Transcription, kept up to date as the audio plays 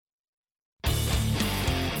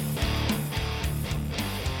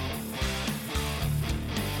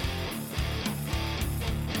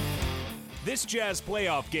This Jazz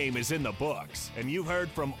playoff game is in the books, and you've heard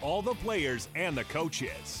from all the players and the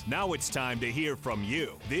coaches. Now it's time to hear from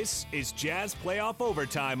you. This is Jazz Playoff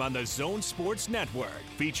Overtime on the Zone Sports Network,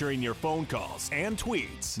 featuring your phone calls and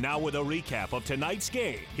tweets. Now with a recap of tonight's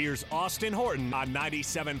game, here's Austin Horton on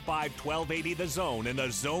 97.5 1280 The Zone and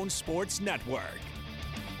the Zone Sports Network.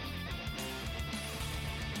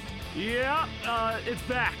 Yeah, it's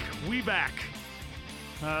back. We back.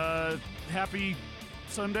 Happy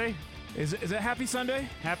Sunday. Is it Happy Sunday?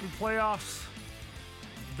 Happy playoffs.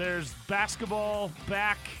 There's basketball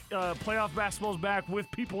back. Playoff basketball's back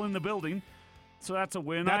with people in the building. So that's a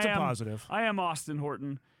win. That's a positive. I am Austin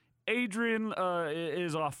Horton. Adrian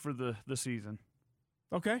is off for the season.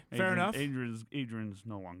 Okay, fair enough. Adrian's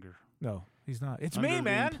no longer. No, he's not. It's under me, the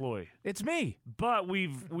man. Employee. It's me. But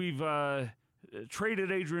we've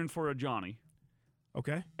traded Adrian for a Johnny.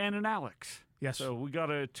 Okay. And an Alex. Yes. So we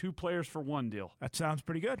got a 2 players for 1 deal. That sounds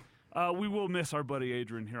pretty good. We will miss our buddy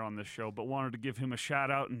Adrian here on this show, but wanted to give him a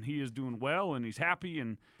shout-out, and he is doing well, and he's happy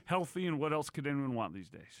and healthy, and what else could anyone want these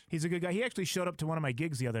days? He's a good guy. He actually showed up to one of my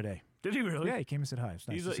gigs the other day. Did he really? Yeah, he came and said hi. It's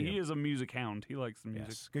nice to see him. He is a music hound. He likes the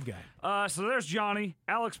music. Yes, good guy. So there's Johnny,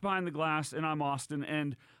 Alex behind the glass, and I'm Austin,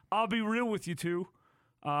 and I'll be real with you, too.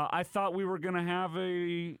 I thought we were going to have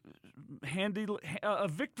a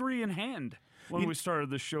victory in hand when we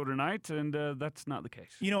started this show tonight, and that's not the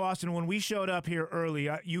case. You know, Austin, when we showed up here early,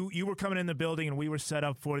 you were coming in the building, and we were set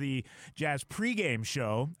up for the Jazz pregame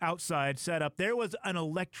show, outside set up. There was an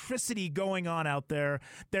electricity going on out there.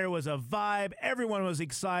 There was a vibe. Everyone was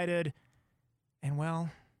excited. And,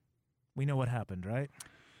 well, we know what happened, right?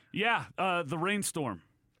 Yeah, the rainstorm.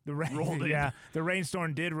 The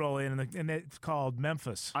rainstorm did roll in, and it's called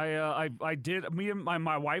Memphis. I did. Me and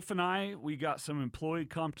my wife and I, we got some employee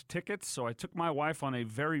comped tickets, so I took my wife on a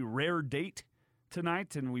very rare date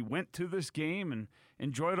tonight, and we went to this game and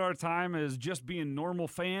enjoyed our time as just being normal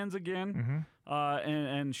fans again. Mm-hmm.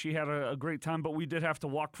 And she had a great time, but we did have to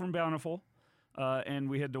walk from Bountiful, and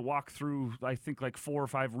we had to walk through, I think, like 4 or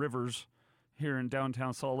 5 rivers here in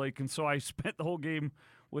downtown Salt Lake, and so I spent the whole game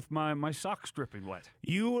with my socks dripping wet.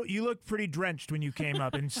 You looked pretty drenched when you came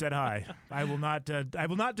up and said hi. I will not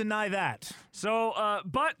deny that. So,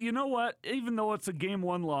 but you know what? Even though it's a Game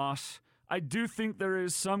 1 loss, I do think there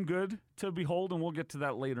is some good to behold, and we'll get to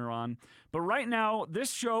that later on. But right now,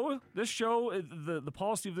 this show, the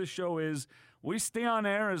policy of this show is we stay on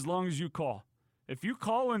air as long as you call. If you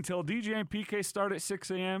call until DJ and PK start at 6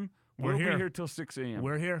 a.m., we'll be here till 6 a.m.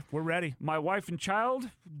 We're here. We're ready. My wife and child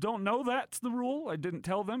don't know that's the rule. I didn't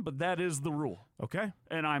tell them, but that is the rule. Okay.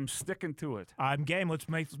 And I'm sticking to it. I'm game. Let's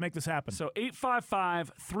make this happen. So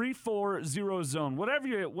 855-340-ZONE. Whatever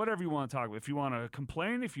you want to talk about. If you want to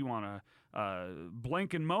complain, if you want to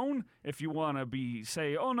blank and moan, if you want to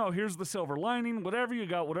say, oh no, here's the silver lining, whatever you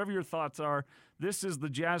got, whatever your thoughts are, this is the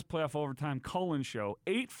Jazz Playoff Overtime call-in show.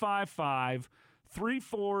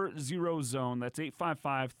 855-340-ZONE. That's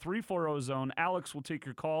 855-340-ZONE. Alex will take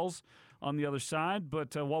your calls on the other side.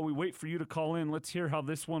 But while we wait for you to call in, let's hear how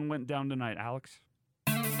this one went down tonight, Alex.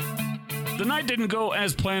 The night didn't go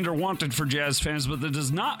as planned or wanted for Jazz fans, but that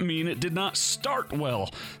does not mean it did not start well.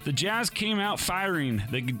 The Jazz came out firing.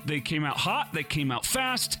 They came out hot. They came out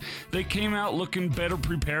fast. They came out looking better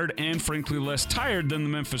prepared and, frankly, less tired than the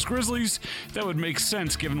Memphis Grizzlies. That would make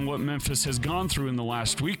sense given what Memphis has gone through in the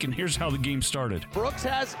last week, and here's how the game started. Brooks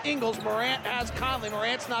has Ingles. Morant has Conley.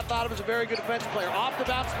 Morant's not thought of as a very good defensive player. Off the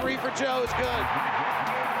bounce 3 for Joe is good.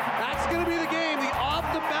 That's going to be the game. The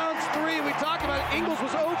off-the-bounce 3. We talked about it. Ingles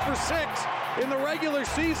was 0 for 6 in the regular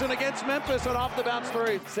season against Memphis on off-the-bounce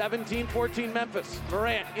 3. 17-14 Memphis.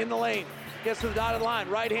 Morant in the lane. Gets to the dotted line.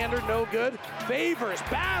 Right-hander, no good. Favors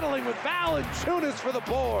battling with Valanciunas for the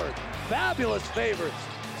board. Fabulous Favors.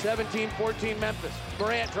 17-14 Memphis.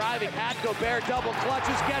 Morant driving. Had Gobert double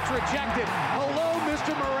clutches. Gets rejected. Hello,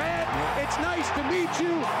 Mr. Morant. It's nice to meet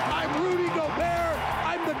you. I'm Rudy Gobert.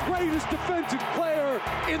 I'm the greatest defensive player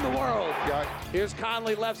in the world. Here's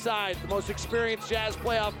Conley left side. The most experienced Jazz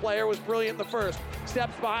playoff player, was brilliant in the first.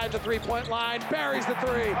 Steps behind the three-point line, buries the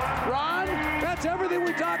 3. Ron, that's everything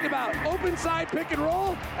we talked about. Open side pick and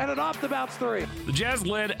roll and an off-the-bounce 3. The Jazz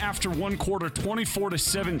led after one quarter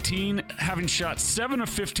 24-17, having shot 7 of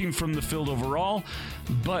 15 from the field overall,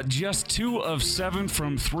 but just 2 of 7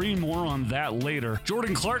 from 3. More on that later.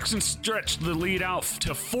 Jordan Clarkson stretched the lead out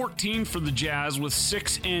to 14 for the Jazz with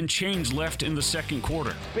 6 and change left in the second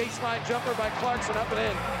quarter. Baseline jumper by Clarkson up and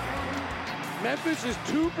in. Memphis is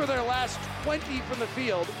 2 for their last 20 from the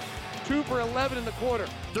field. 2 for 11 in the quarter.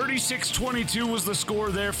 36-22 was the score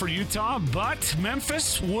there for Utah, but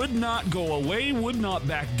Memphis would not go away, would not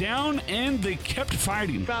back down, and they kept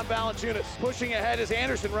fighting. Found Valanciunas. Pushing ahead is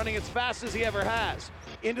Anderson, running as fast as he ever has.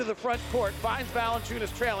 Into the front court, finds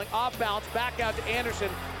Valanciunas trailing, off balance, back out to Anderson.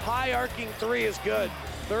 High arcing three is good.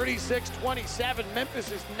 36-27.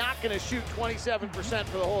 Memphis is not going to shoot 27%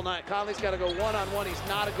 for the whole night. Conley's got to go one-on-one. He's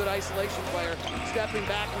not a good isolation player. Stepping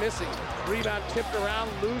back, missing. Rebound tipped around,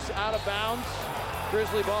 loose, out of bounds.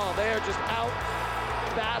 Grizzly ball. They are just out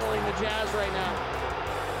battling the Jazz right now.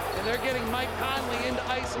 And they're getting Mike Conley into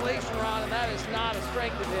isolation, Ron, and that is not a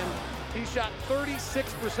strength of him. He shot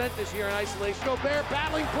 36% this year in isolation. Gobert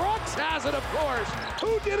battling. Brooks has it, of course.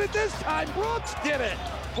 Who did it this time? Brooks did it.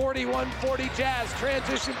 41-40 Jazz.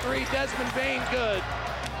 Transition three. Desmond Bain good.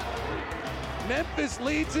 Memphis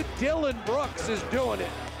leads it. Dylan Brooks is doing it.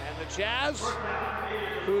 And the Jazz,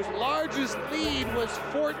 whose largest lead was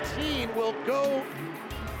 14, will go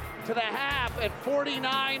to the half at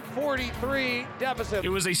 49-43 deficit. It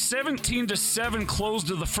was a 17-7 close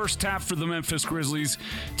to the first half for the Memphis Grizzlies,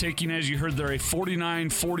 taking, as you heard there, a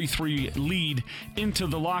 49-43 lead into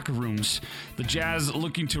the locker rooms. The Jazz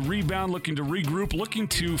looking to rebound, looking to regroup, looking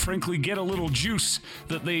to, frankly, get a little juice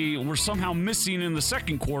that they were somehow missing in the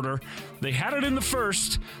second quarter. They had it in the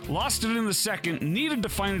first, lost it in the second, needed to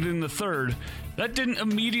find it in the third. That didn't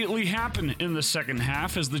immediately happen in the second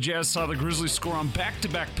half as the Jazz saw the Grizzlies score on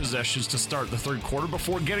back-to-back possessions to start the third quarter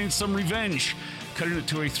before getting some revenge, cutting it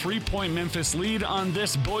to a 3-point Memphis lead on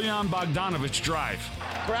this Bojan Bogdanovic drive.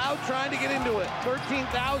 Crowd trying to get into it.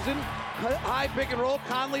 13,000, high pick and roll.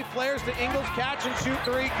 Conley flares to Ingles, catch and shoot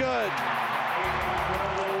three, good.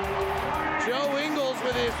 Joe Ingles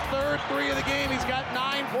with his third three of the game. He's got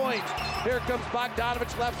 9 points. Here comes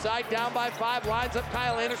Bogdanovic left side, down by 5, lines up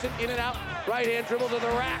Kyle Anderson, in and out. Right-hand dribble to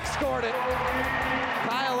the rack, scored it.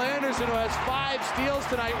 Kyle Anderson, who has 5 steals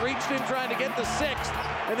tonight, reached in trying to get the 6th.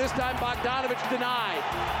 And this time Bogdanovic denied.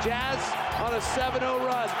 Jazz on a 7-0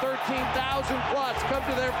 run. 13,000 plus come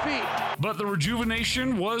to their feet. But the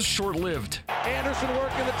rejuvenation was short-lived. Anderson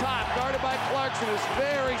working the top, guarded by Clarkson, who's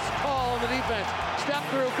very tall on the defense. Step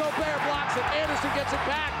through, Gobert blocks it. Anderson gets it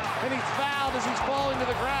back, and he's fouled as he's falling to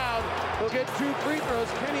the ground. He'll get 2 free throws.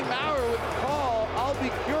 Kenny Maurer with the call. I'll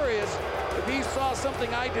be curious if he saw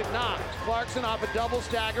something I did not. Clarkson off a double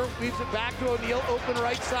stagger, leaves it back to O'Neal, open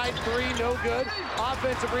right side three, no good.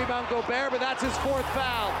 Offensive rebound Gobert, but that's his 4th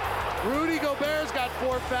foul. Rudy Gobert's got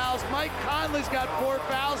 4 fouls, Mike Conley's got 4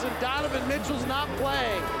 fouls, and Donovan Mitchell's not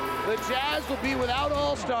playing. The Jazz will be without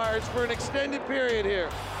all-stars for an extended period here.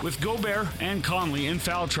 With Gobert and Conley in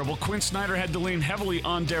foul trouble, Quinn Snyder had to lean heavily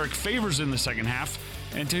on Derek Favors in the second half.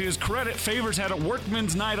 And to his credit, Favors had a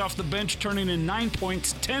workman's night off the bench, turning in 9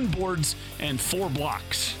 points, 10 boards, and 4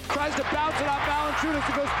 blocks. Tries to bounce it off Valanciunas.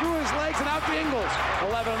 It goes through his legs and out to Ingles.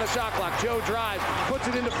 11 on the shot clock. Joe drives, puts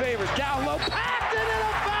it into Favors. Down low, packed it in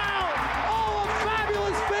a foul! Oh, a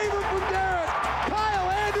fabulous favor from Derek.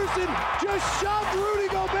 Kyle Anderson just shoved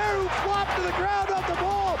Rudy Gobert, who flopped to the ground off the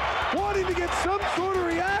ball, wanting to get some sort of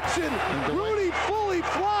reaction. Rudy fully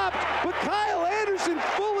flopped, but Kyle Anderson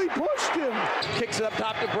fully pushed him. Kicks it up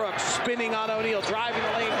top to Brooks, spinning on O'Neal, driving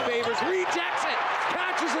the lane, Favors, rejects it,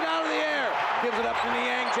 catches it out of the air, gives it up to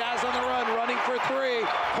Niang. Jazz on the run, running for 3.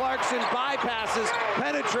 Clarkson bypasses,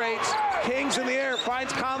 penetrates, Kings in the air,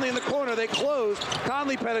 finds Conley in the corner, they close,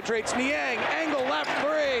 Conley penetrates, Niang, angle left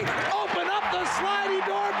 3, open up the sliding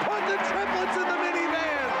door, put the triplets in the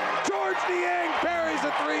minivan. George Niang parries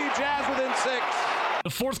a 3, Jazz within 6. The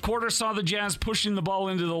fourth quarter saw the Jazz pushing the ball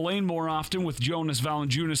into the lane more often, with Jonas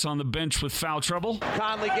Valanciunas on the bench with foul trouble.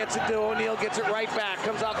 Conley gets it to O'Neal, gets it right back,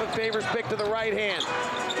 comes off a Favors pick to the right hand,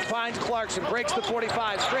 finds Clarkson, breaks the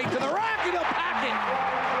 45, straight to the rack, and he'll pack it.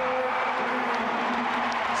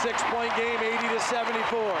 6-point game,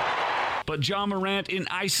 80-74. But Ja Morant in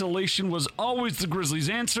isolation was always the Grizzlies'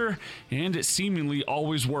 answer, and it seemingly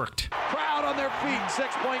always worked. Crowd on their feet,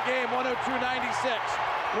 6-point game, 102-96.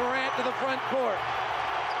 Morant to the front court.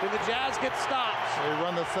 And the Jazz get stops. They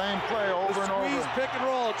run the same play over and over. Squeeze, pick and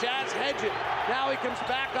roll. Jazz hedge it. Now he comes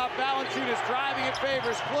back off Valanciunas, driving at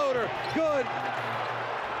Favors. Floater, good.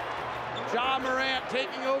 Ja Morant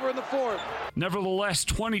taking over in the 4th. Nevertheless,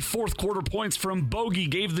 24th quarter points from Bogey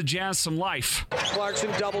gave the Jazz some life. Clarkson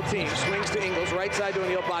double team, swings to Ingles, right side to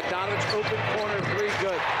O'Neal. Bogdanovic, open corner 3,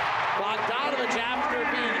 good. Bogdanovic, after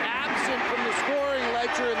being absent from the scoring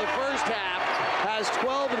ledger in the first half, has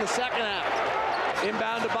 12 in the second half.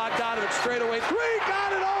 Inbound to Bogdanovic, straight away 3,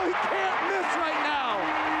 got it, oh, he can't miss right now.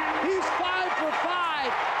 He's 5 for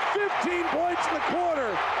 5, 15 points in the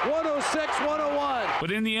quarter, 106-101.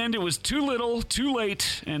 But in the end, it was too little, too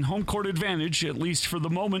late, and home court advantage, at least for the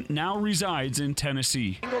moment, now resides in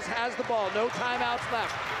Tennessee. Ingles has the ball, no timeouts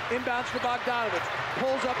left. Inbounds for Bogdanovich,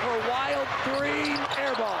 pulls up for a wild three,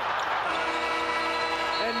 air ball.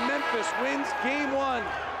 And Memphis wins game one.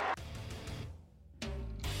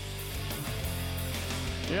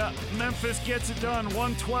 Yeah, Memphis gets it done,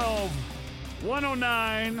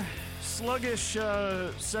 112-109. Sluggish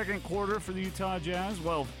second quarter for the Utah Jazz.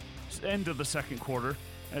 Well, end of the second quarter.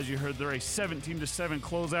 As you heard, they're a 17-7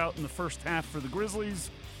 closeout in the first half for the Grizzlies,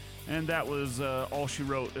 and that was all she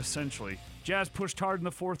wrote, essentially. Jazz pushed hard in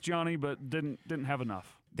the fourth, Johnny, but didn't have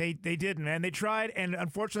enough. They didn't, man. They tried, and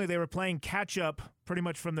unfortunately, they were playing catch-up pretty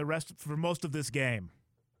much for most of this game.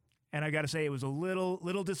 And I got to say, it was a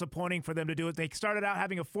little disappointing for them to do it. They started out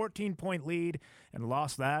having a 14-point lead and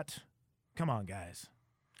lost that. Come on, guys.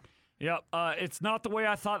 Yep, it's not the way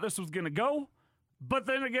I thought this was going to go, but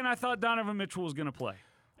then again, I thought Donovan Mitchell was going to play.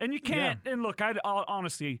 And you can't, and look,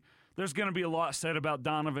 honestly, there's going to be a lot said about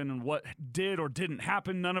Donovan and what did or didn't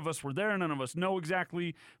happen. None of us were there. None of us know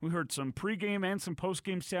exactly. We heard some pregame and some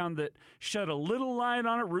postgame sound that shed a little light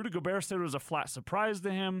on it. Rudy Gobert said it was a flat surprise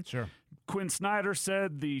to him. Sure. Quinn Snyder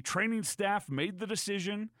said the training staff made the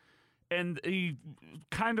decision, and he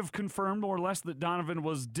kind of confirmed more or less that Donovan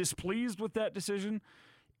was displeased with that decision.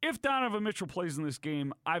 If Donovan Mitchell plays in this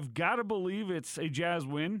game, I've got to believe it's a Jazz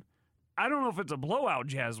win. I don't know if it's a blowout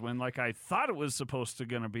Jazz win like I thought it was supposed to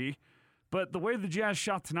going to be, but the way the Jazz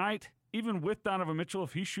shot tonight, even with Donovan Mitchell,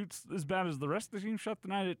 if he shoots as bad as the rest of the team shot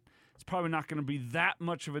tonight, it's probably not going to be that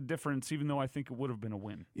much of a difference, even though I think it would have been a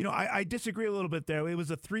win. You know, I disagree a little bit there. It was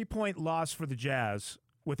a 3-point loss for the Jazz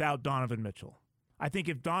without Donovan Mitchell. I think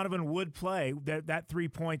if Donovan would play, that 3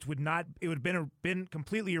 points would have been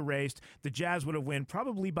completely erased. The Jazz would have won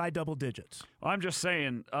probably by double digits. Well, I'm just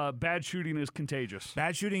saying, bad shooting is contagious.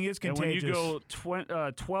 Bad shooting is contagious. And when you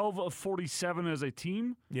go 12 of 47 as a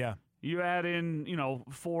team, yeah, you add in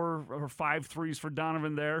 4 or 5 threes for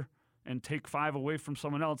Donovan there, and take 5 away from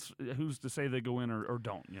someone else. Who's to say they go in or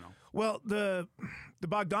don't? Well, the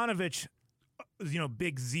Bogdanovich,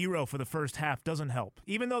 big zero for the first half doesn't help.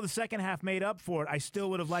 Even though the second half made up for it, I still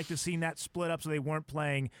would have liked to have seen that split up so they weren't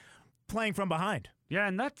playing from behind. Yeah,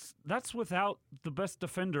 and that's without the best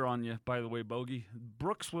defender on you, by the way, Bogey.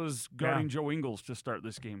 Brooks was guarding Joe Ingles to start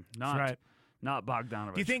this game, not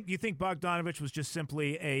Bogdanovich. Do you think Bogdanovich was just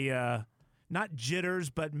simply a not jitters,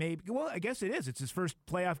 but maybe? Well, I guess it is. It's his first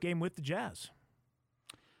playoff game with the Jazz.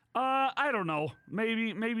 I don't know.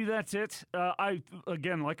 Maybe that's it.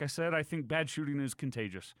 Like I said, I think bad shooting is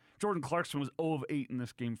contagious. Jordan Clarkson was 0 of 8 in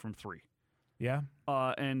this game from 3. Yeah.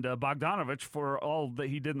 And Bogdanovich, for all that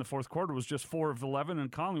he did in the fourth quarter, was just 4 of 11,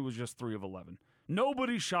 and Conley was just 3 of 11.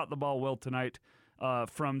 Nobody shot the ball well tonight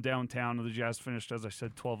from downtown. The Jazz finished, as I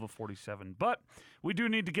said, 12 of 47. But we do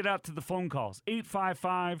need to get out to the phone calls.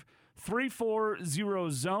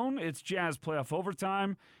 855-340-ZONE. It's Jazz Playoff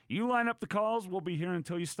Overtime. You line up the calls. We'll be here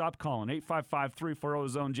until you stop calling.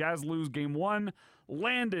 855-340-ZONE. Jazz lose game 1.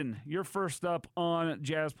 Landon, you're first up on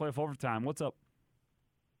Jazz Playoff Overtime. What's up?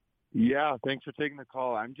 Yeah, thanks for taking the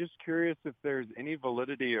call. I'm just curious if there's any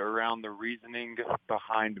validity around the reasoning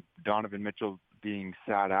behind Donovan Mitchell being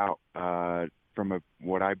sat out from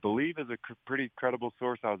what I believe is a pretty credible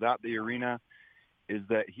source. I was at the arena, is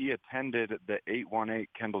that he attended the 818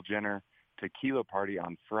 Kendall Jenner tequila party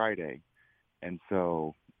on Friday. And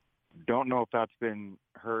so don't know if that's been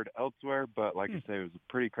heard elsewhere, but like I say, it was a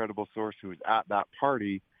pretty credible source who was at that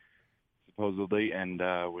party, supposedly, and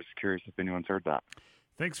was curious if anyone's heard that.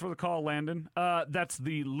 Thanks for the call, Landon. That's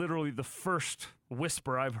literally the first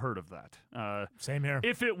whisper I've heard of that. Same here.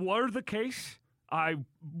 If it were the case, I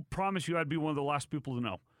promise you I'd be one of the last people to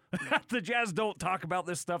know. The Jazz don't talk about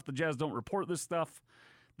this stuff. The Jazz don't report this stuff.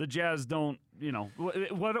 The Jazz don't,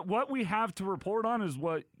 what we have to report on is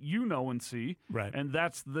what you know and see. Right. And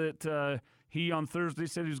that's that he on Thursday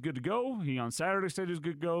said he was good to go. He on Saturday said he was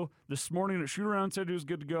good to go. This morning at shoot-around said he was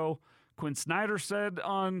good to go. Quinn Snyder said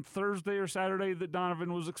on Thursday or Saturday that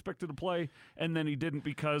Donovan was expected to play, and then he didn't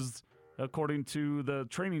because, according to the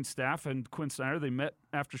training staff and Quinn Snyder, they met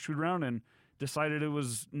after shoot-around and decided it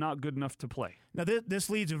was not good enough to play. Now,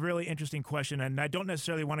 this leads a really interesting question, and I don't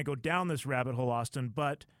necessarily want to go down this rabbit hole, Austin,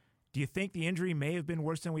 but do you think the injury may have been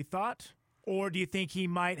worse than we thought? Or do you think he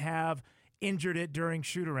might have injured it during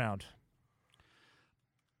shoot-around?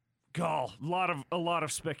 A lot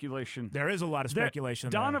of speculation. There is a lot of speculation.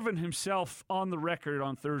 Donovan himself, on the record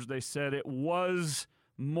on Thursday, said it was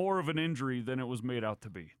more of an injury than it was made out to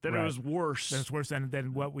be. That it was worse. That it's worse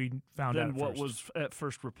than what we found out. Than what was at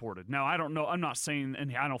first reported. Now, I don't know. I'm not saying,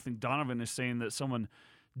 and I don't think Donovan is saying that someone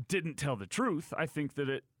didn't tell the truth. I think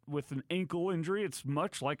that with an ankle injury, it's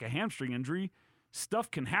much like a hamstring injury.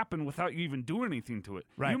 Stuff can happen without you even doing anything to it.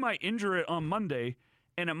 Right. You might injure it on Monday,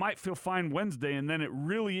 and it might feel fine Wednesday, and then it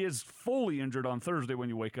really is fully injured on Thursday when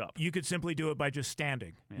you wake up. You could simply do it by just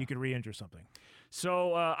standing. Yeah. You could re-injure something.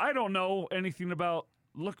 So I don't know anything about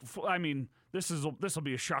this will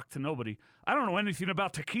be a shock to nobody. I don't know anything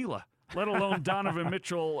about tequila, let alone Donovan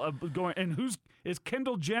Mitchell going. And is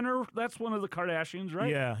Kendall Jenner? That's one of the Kardashians, right?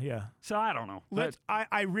 Yeah. So I don't know.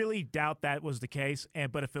 I really doubt that was the case.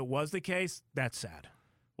 But if it was the case, that's sad.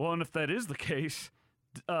 Well, and if that is the case,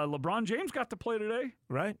 LeBron James got to play today,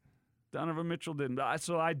 right? Donovan Mitchell didn't.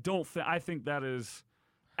 So I don't think. I think that is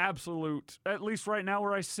absolute. At least right now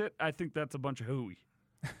where I sit, I think that's a bunch of hooey.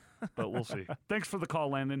 But we'll see. Thanks for the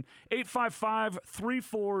call, Landon.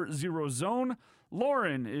 855-340-ZONE.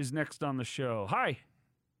 Lauren is next on the show. Hi.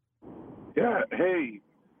 Yeah, hey.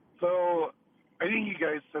 So I think you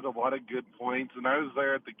guys said a lot of good points, and I was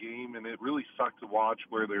there at the game, and it really sucked to watch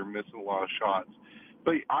where they're missing a lot of shots.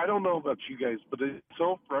 But I don't know about you guys, but it's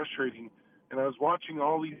so frustrating. And I was watching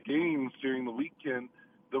all these games during the weekend.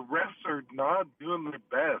 The refs are not doing their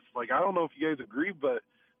best. Like, I don't know if you guys agree, but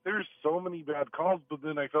there's so many bad calls. But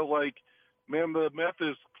then I felt like, man, the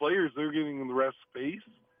Memphis players, they're getting in the refs' face,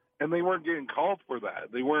 and they weren't getting called for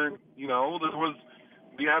that. They weren't, we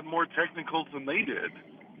had more technicals than they did.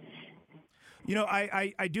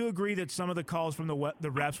 I do agree that some of the calls from the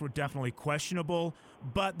refs were definitely questionable,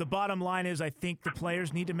 but the bottom line is I think the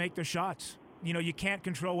players need to make their shots. You can't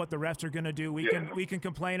control what the refs are going to do. We can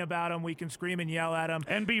complain about them, we can scream and yell at them,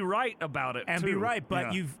 and be right about it. And too. Be right,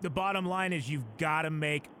 but the bottom line is you've got to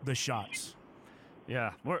make the shots.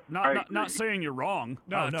 Yeah, we're not saying you're wrong.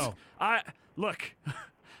 No. Look.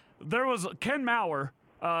 There was Ken Maurer.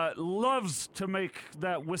 Loves to make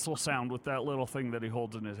that whistle sound with that little thing that he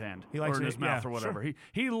holds in his hand or in his mouth or whatever. Sure.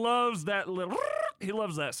 He loves that little. He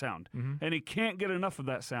loves that sound, and he can't get enough of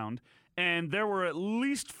that sound. And there were at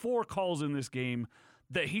least 4 calls in this game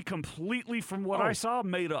that he completely, from what I saw,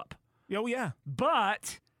 made up. Oh yeah,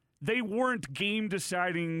 but they weren't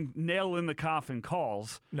game-deciding, nail-in-the-coffin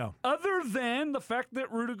calls. No, other than the fact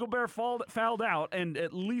that Rudy Gobert fouled out, and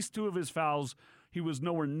at least 2 of his fouls, he was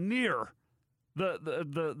nowhere near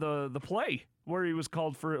the play where he was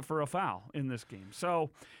called for a foul in this game. So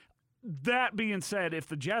that being said, if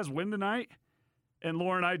the Jazz win tonight, and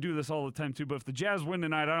Lauren, I do this all the time too, but if the Jazz win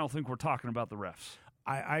tonight, I don't think we're talking about the refs.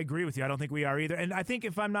 I agree with you. I don't think we are either. And I think,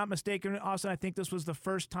 if I'm not mistaken, Austin, I think this was the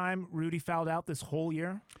first time Rudy fouled out this whole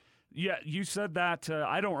year. Yeah, you said that.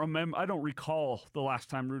 I don't recall the last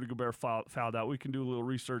time Rudy Gobert fouled out. We can do a little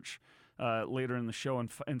research later in the show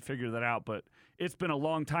and figure that out. But it's been a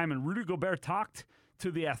long time. And Rudy Gobert talked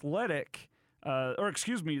to The Athletic,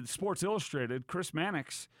 Sports Illustrated, Chris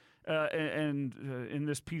Mannix, in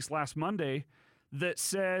this piece last Monday, that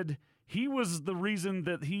said he was the reason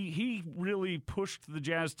that he really pushed the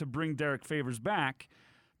Jazz to bring Derek Favors back,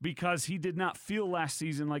 because he did not feel last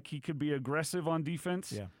season like he could be aggressive on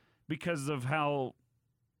defense because of how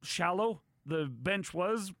shallow the bench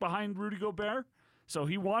was behind Rudy Gobert. So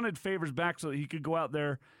he wanted Favors back so that he could go out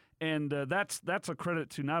there, and that's a credit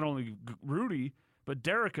to not only Rudy, but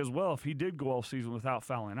Derek as well, if he did go all season without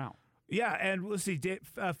fouling out. Yeah, and let's see,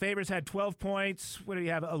 Favors had 12 points. What do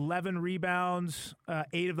you have? 11 rebounds,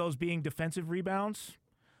 8 of those being defensive rebounds.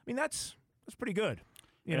 I mean, that's pretty good,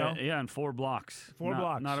 you know? Yeah, and 4 blocks. 4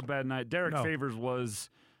 blocks. Not a bad night. Derek Favors was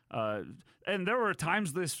and there were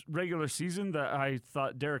times this regular season that I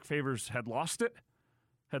thought Derek Favors had lost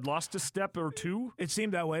a step or 2. It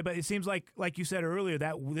seemed that way, but it seems like you said earlier,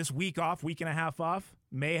 that this week and a half off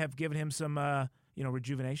may have given him some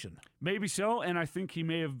rejuvenation. Maybe so, and I think he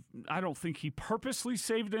may have. I don't think he purposely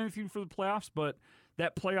saved anything for the playoffs, but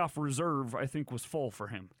that playoff reserve, I think, was full for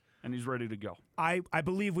him, and he's ready to go. I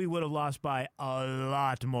believe we would have lost by a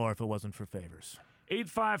lot more if it wasn't for Favors.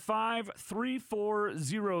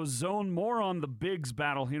 855-340-ZONE. More on the Bigs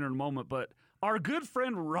battle here in a moment, but our good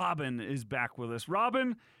friend Robin is back with us.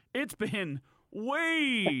 Robin, it's been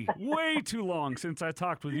way too long since I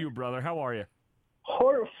talked with you, brother. How are you?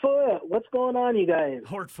 Hortfoot, what's going on, you guys?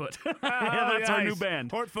 Hortfoot. Yeah, that's our new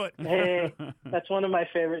band. Hortfoot. Hey, that's one of my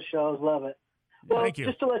favorite shows. Love it. Well, Thank you.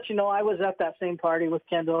 Just to let you know, I was at that same party with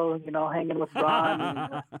Kendall, hanging with Ron,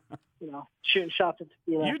 and, shooting shots at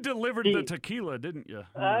tequila. You delivered the tequila, didn't you?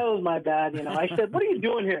 That was my bad. I said, what are you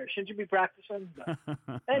doing here? Shouldn't you be practicing? But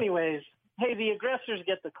anyways, hey, the aggressors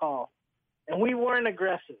get the call, and we weren't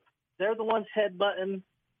aggressive. They're the ones headbutting.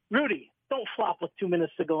 Rudy, don't flop with 2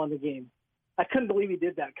 minutes to go in the game. I couldn't believe he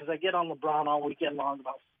did that, because I get on LeBron all weekend long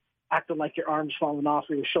about acting like your arm's falling off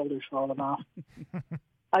or your shoulder's falling off.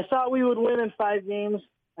 I thought we would win in 5 games.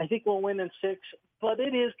 I think we'll win in 6, but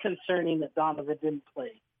it is concerning that Donovan didn't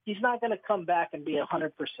play. He's not going to come back and be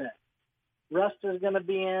 100%. Rust is going to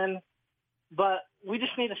be in, but we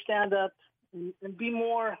just need to stand up and be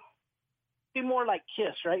more like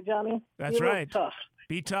Kiss, right, Johnny? That's right. Tough.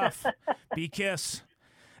 Be tough. Be Kiss.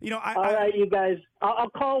 All right, you guys. I'll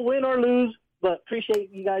call win or lose, but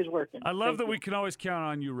appreciate you guys working. I love that we can always count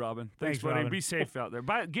on you, Robin. Thanks buddy. Robin. Be safe out there.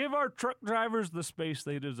 Give our truck drivers the space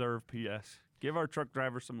they deserve, P.S. Give our truck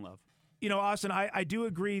drivers some love. Austin, I do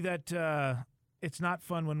agree that it's not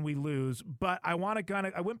fun when we lose, but I want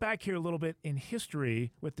to I went back here a little bit in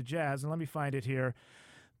history with the Jazz, and let me find it here.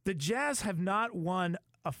 The Jazz have not won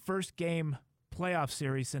a first game playoff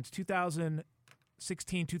series since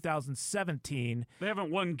 2016, 2017. They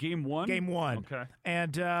haven't won game one? Game one. Okay.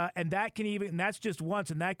 And that's just once,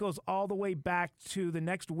 and that goes all the way back to the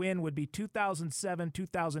next win would be 2007,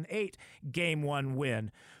 2008 game one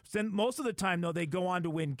win. So then most of the time, though, they go on to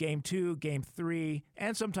win game 2, game 3,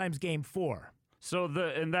 and sometimes game 4. So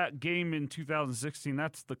in that game in 2016,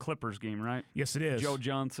 that's the Clippers game, right? Yes, it is. Joe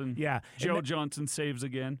Johnson. Yeah. Joe Johnson saves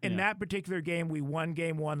again. In that particular game, we won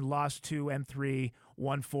game 1, lost 2 and 3,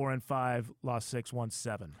 won 4 and 5, lost 6, won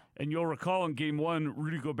 7. And you'll recall in game 1,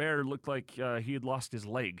 Rudy Gobert looked like he had lost his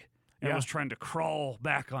leg and was trying to crawl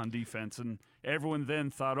back on defense. And everyone then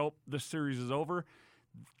thought, the series is over.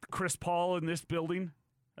 Chris Paul in this building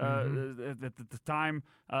at the time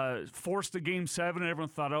forced a game 7, and everyone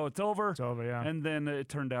thought, it's over. It's over, yeah. And then it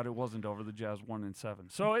turned out it wasn't over. The Jazz won in 7.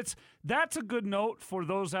 So that's a good note for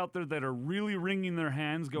those out there that are really wringing their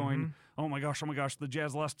hands going, oh my gosh, the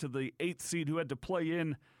Jazz lost to the 8th seed who had to play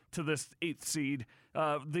in to this 8th seed.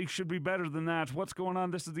 They should be better than that. What's going on?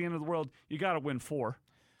 This is the end of the world. You got to win 4.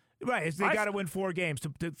 Right, they got to win 4 games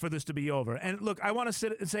for this to be over. And look, I want to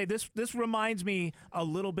sit and say this reminds me a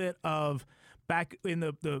little bit of back in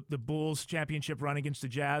the Bulls championship run against the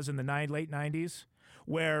Jazz in the late 90s,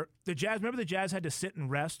 where the Jazz had to sit and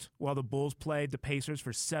rest while the Bulls played the Pacers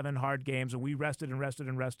for 7 hard games, and we rested and rested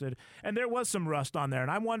and rested. And there was some rust on there. And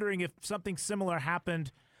I'm wondering if something similar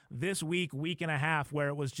happened this week and a half, where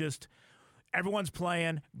it was just everyone's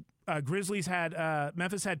playing. Memphis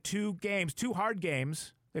had 2 hard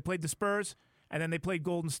games. They played the Spurs, and then they played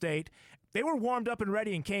Golden State. They were warmed up and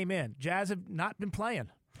ready and came in. Jazz have not been playing.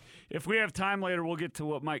 If we have time later, we'll get to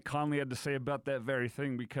what Mike Conley had to say about that very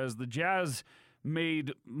thing, because the Jazz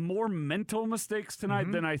made more mental mistakes tonight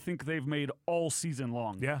than I think they've made all season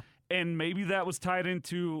long. Yeah. And maybe that was tied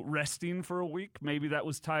into resting for a week. Maybe that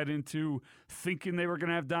was tied into thinking they were going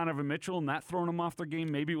to have Donovan Mitchell and that throwing them off their game.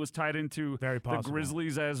 Maybe it was tied into the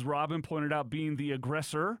Grizzlies, as Robin pointed out, being the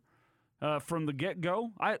aggressor from the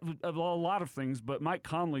get-go. A lot of things, but Mike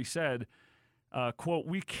Conley said, quote,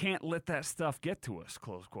 we can't let that stuff get to us,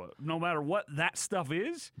 close quote. No matter what that stuff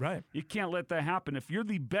is, right? You can't let that happen. If you're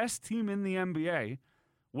the best team in the NBA,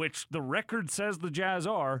 which the record says the Jazz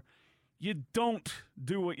are, you don't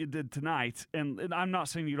do what you did tonight. And I'm not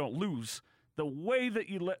saying you don't lose. The way that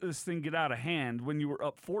you let this thing get out of hand when you were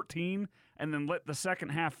up 14 and then let the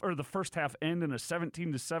first half end in a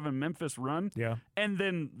 17-7 Memphis run. Yeah. And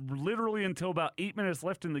then literally until about 8 minutes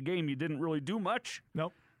left in the game, you didn't really do much.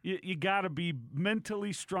 Nope. You got to be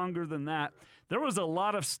mentally stronger than that. There was a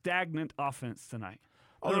lot of stagnant offense tonight.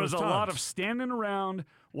 There was a lot of standing around,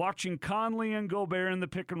 watching Conley and Gobert in the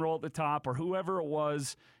pick and roll at the top or whoever it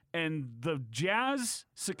was, and the Jazz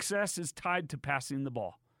success is tied to passing the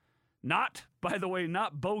ball. Not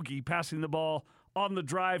bogey passing the ball on the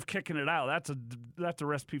drive, kicking it out. That's a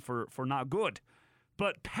recipe for not good.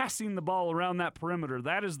 But passing the ball around that perimeter,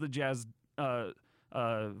 that is the Jazz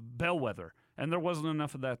bellwether. And there wasn't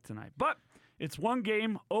enough of that tonight. But it's one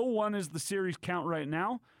game. 0-1 is the series count right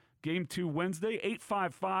now. Game 2 Wednesday,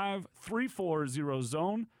 855-340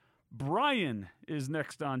 zone. Brian is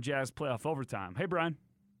next on Jazz Playoff Overtime. Hey, Brian.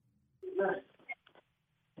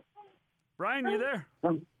 Brian, you there?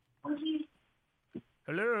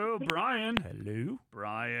 Hello, Brian. Hello.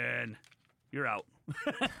 Brian. You're out.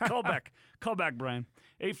 Call back, Brian.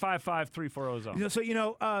 855-340 zone. So,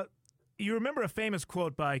 you remember a famous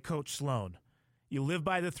quote by Coach Sloan. You live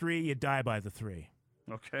by the 3, you die by the 3.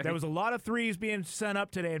 Okay. There was a lot of threes being sent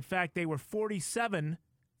up today. In fact, they were 47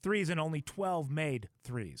 threes and only 12 made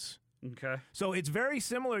threes. Okay. So it's very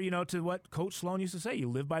similar, to what Coach Sloan used to say. You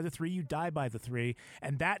live by the 3, you die by the 3.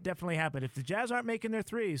 And that definitely happened. If the Jazz aren't making their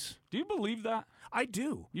threes. Do you believe that? I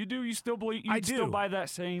do. You do? You still believe? You I do. Still buy that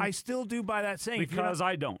saying? I still do buy that saying. Because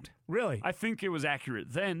I don't. Really? I think it was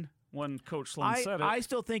accurate then when Coach Sloan said it. I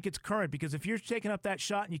still think it's current, because if you're taking up that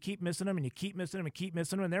shot and you keep missing them and you keep missing them and keep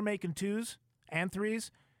missing them and they're making 2s and 3s,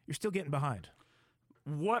 you're still getting behind.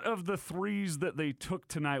 What of the 3s that they took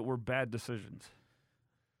tonight were bad decisions?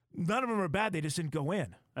 None of them are bad. They just didn't go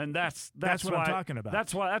in. And that's what why, I'm talking about.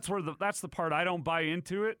 That's the part I don't buy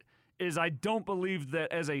into it. Is I don't believe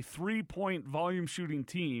that as a 3-point volume shooting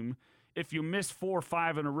team, if you miss 4 or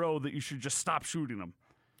 5 in a row, that you should just stop shooting them.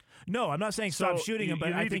 No, I'm not saying stop shooting them,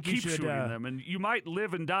 but I think you you should should keep shooting them. And you might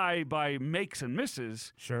live and die by makes and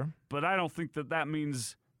misses. Sure. But I don't think that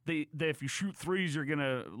means that if you shoot threes, you're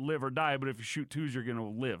gonna live or die. But if you shoot twos, you're gonna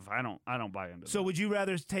live. I don't buy into that. So would you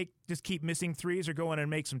rather just keep missing threes or go in and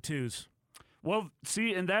make some twos? Well,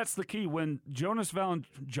 see, and that's the key. When Jonas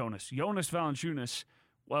Valanciunas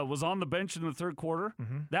was on the bench in the third quarter,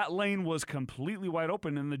 that lane was completely wide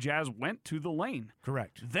open, and the Jazz went to the lane.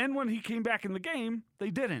 Correct. Then when he came back in the game,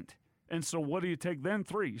 they didn't. And so what do you take then?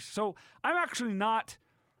 Threes. So I'm not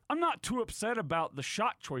too upset about the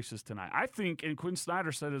shot choices tonight. I think, and Quinn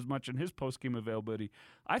Snyder said as much in his post-game availability,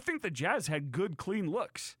 I think the Jazz had good, clean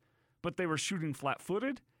looks, but they were shooting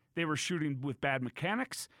flat-footed. They were shooting with bad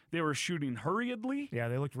mechanics. They were shooting hurriedly. Yeah,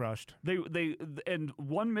 they looked rushed. And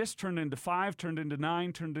one miss turned into 5, turned into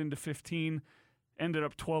 9, turned into 15, ended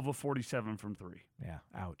up 12 of 47 from 3. Yeah,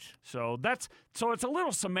 ouch. So it's a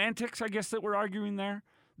little semantics, I guess, that we're arguing there.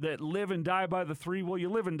 That live and die by the 3. Well, you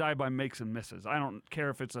live and die by makes and misses. I don't care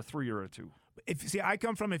if it's a 3 or a 2.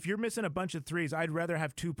 If you're missing a bunch of threes, I'd rather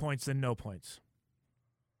have 2 points than no points.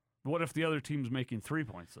 What if the other team's making 3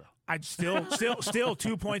 points, though? I'd still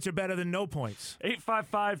 2 points are better than no points.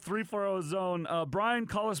 855-340-ZONE. Brian,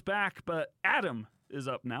 call us back, but Adam is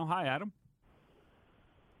up now. Hi, Adam.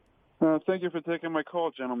 Thank you for taking my call,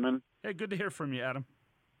 gentlemen. Hey, good to hear from you, Adam.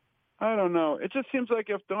 I don't know. It just seems like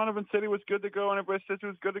if Donovan said he was good to go and everybody says he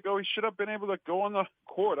was good to go, he should have been able to go on the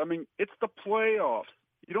court. I mean, it's the playoffs.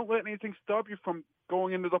 You don't let anything stop you from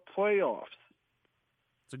going into the playoffs.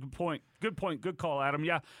 It's a good point. Good point. Good call, Adam.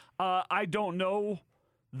 Yeah, I don't know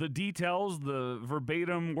the details, the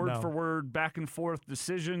verbatim, word-for-word, back-and-forth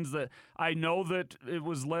decisions. That I know that it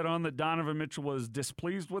was led on that Donovan Mitchell was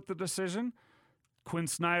displeased with the decision. Quinn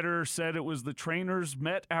Snyder said it was the trainers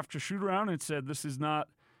met after shoot-around and said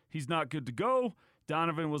he's not good to go.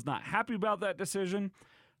 Donovan was not happy about that decision.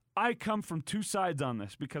 I come from two sides on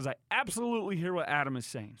this because I absolutely hear what Adam is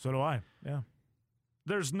saying. So do I, yeah.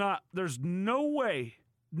 There's no way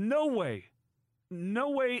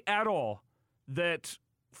at all that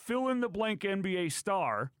fill-in-the-blank NBA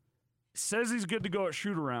star says he's good to go at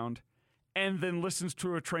shoot-around and then listens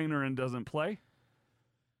to a trainer and doesn't play.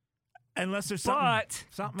 Unless there's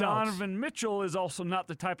something Donovan else. Mitchell is also not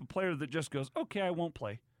the type of player that just goes, okay, I won't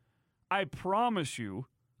play. I promise you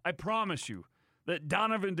that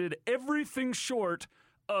Donovan did everything short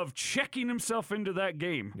of checking himself into that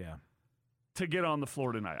game to get on the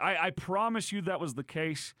floor tonight. I promise you that was the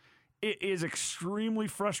case. It is extremely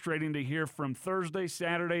frustrating to hear from Thursday,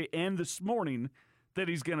 Saturday, and this morning that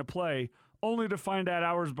he's going to play, only to find out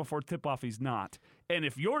hours before tip-off he's not. And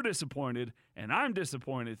if you're disappointed and I'm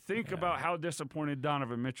disappointed, think about how disappointed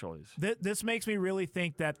Donovan Mitchell is. This makes me really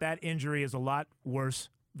think that injury is a lot worse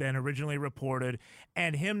than originally reported,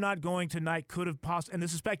 and him not going tonight could have and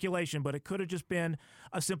this is speculation, but it could have just been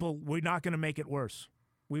a simple, we're not going to make it worse.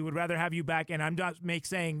 We would rather have you back, and I'm not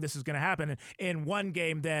saying this is going to happen in one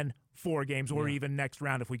game than 4 games or even next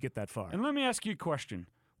round if we get that far. And let me ask you a question.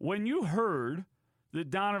 When you heard that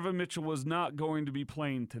Donovan Mitchell was not going to be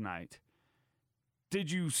playing tonight, did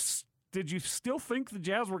you still think the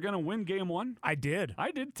Jazz were going to win Game 1? I did.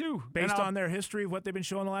 I did too. Based on their history of what they've been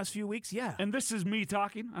showing the last few weeks, yeah. And this is me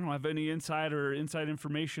talking. I don't have any inside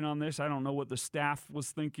information on this. I don't know what the staff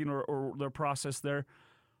was thinking or their process there.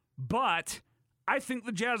 But I think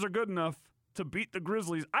the Jazz are good enough to beat the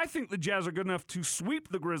Grizzlies. I think the Jazz are good enough to sweep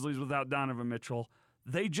the Grizzlies without Donovan Mitchell.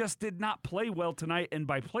 They just did not play well tonight. And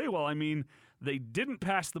by play well, I mean they didn't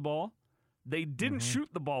pass the ball. They didn't shoot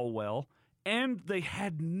the ball well. And they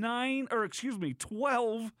had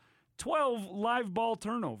 12 live ball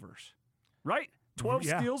turnovers, right? 12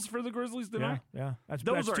 steals for the Grizzlies tonight. Yeah.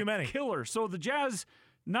 Those are too many. Killers. So the Jazz,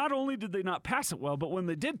 not only did they not pass it well, but when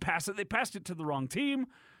they did pass it, they passed it to the wrong team.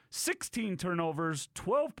 16 turnovers,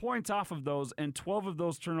 12 points off of those, and 12 of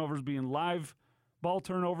those turnovers being live ball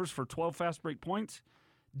turnovers for 12 fast break points.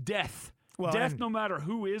 Death no matter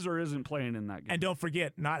who is or isn't playing in that game. And don't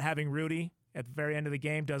forget, not having Rudy at the very end of the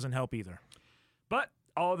game doesn't help either. But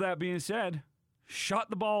all of that being said, shot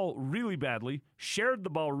the ball really badly, shared the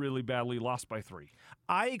ball really badly, lost by 3.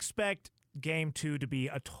 I expect Game 2 to be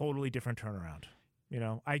a totally different turnaround. You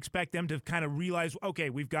know, I expect them to kind of realize, okay,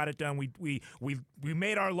 we've got it done. We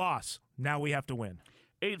made our loss. Now we have to win.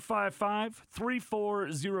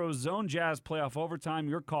 855-340-ZONE, Jazz Playoff Overtime.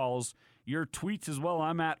 Your calls, your tweets as well.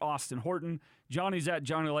 I'm at Austin Horton. Johnny's at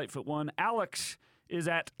Jonni Lightfoot 1. Alex is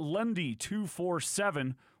at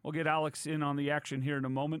Lundy247. We'll get Alex in on the action here in a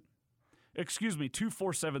moment. Excuse me,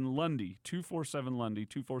 247 Lundy. 247 Lundy.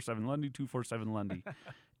 247 Lundy. 247 Lundy.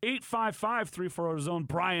 855-340-ZONE.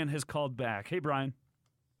 Brian has called back. Hey, Brian.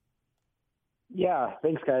 Yeah,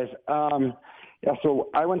 thanks, guys. Yeah, so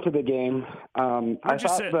I went to the game.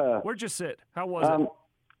 Where'd you sit? How was it?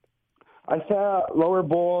 I sat lower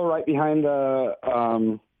bowl right behind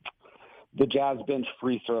the Jazz bench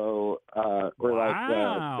free throw, or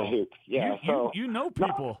wow. like the hoops. Yeah, you know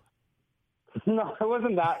people. No, it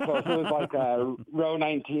wasn't that close. It was like row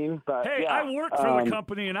 19. But hey, yeah, I worked for the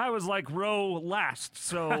company, and I was like row last.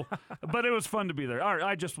 So, but it was fun to be there. All right,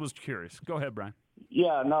 I just was curious. Go ahead, Brian.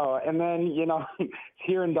 Yeah, no, and then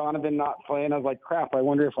hearing Donovan not playing, I was like, crap. I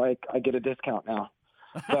wonder if I get a discount now.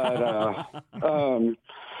 But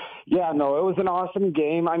yeah, no, it was an awesome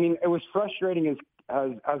game. I mean, it was frustrating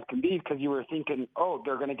as can be because you were thinking, oh,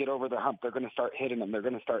 they're going to get over the hump. They're going to start hitting them. They're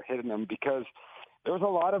going to start hitting them because there was a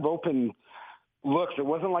lot of open looks. It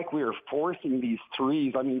wasn't like we were forcing these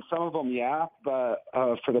threes. I mean, some of them, yeah, but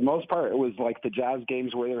for the most part, it was like the Jazz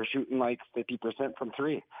games where they were shooting like 50% from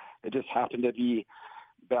three. It just happened to be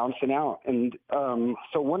bouncing out. And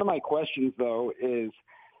so one of my questions, though, is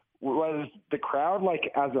was the crowd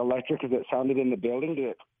like as electric as it sounded in the building? Did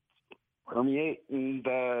it permeate in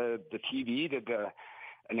the TV? Did the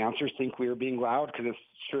announcers think we were being loud? Because it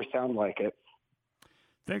sure sounded like it.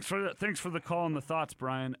 Thanks for the call and the thoughts,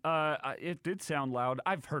 Brian. It did sound loud.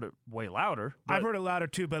 I've heard it way louder. I've heard it louder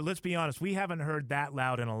too, but let's be honest, we haven't heard that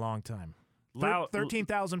loud in a long time.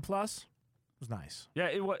 13,000 plus was nice. Yeah,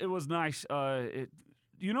 it was nice.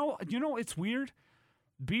 You know, it's weird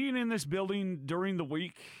being in this building during the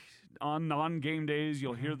week on non-game days.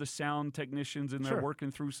 You'll hear the sound technicians in there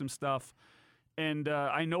working through some stuff, and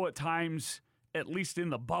I know at times, at least in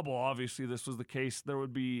the bubble, obviously this was the case. There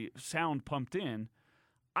would be sound pumped in.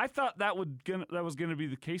 I thought that was going to be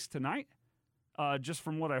the case tonight. Just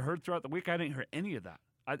from what I heard throughout the week, I didn't hear any of that.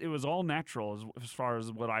 It was all natural as far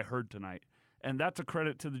as what I heard tonight. And that's a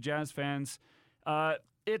credit to the Jazz fans.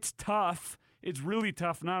 It's tough. It's really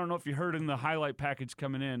tough. And I don't know if you heard in the highlight package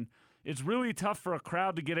coming in. It's really tough for a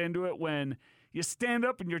crowd to get into it when you stand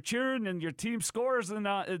up and you're cheering and your team scores and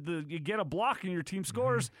you get a block and your team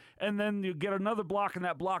scores, and then you get another block and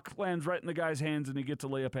that block lands right in the guy's hands and he gets a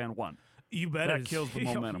layup and one. You bet that kills the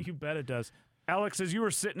momentum. You bet it does. Alex, as you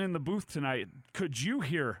were sitting in the booth tonight, could you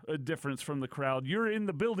hear a difference from the crowd? You're in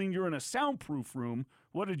the building. You're in a soundproof room.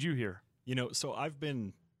 What did you hear? So I've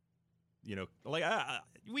been,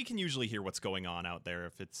 we can usually hear what's going on out there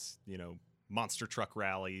if it's, monster truck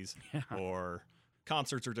rallies or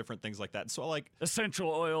concerts or different things like that. So essential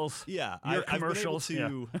oils. Yeah. Your commercials. I've been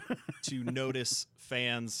able to notice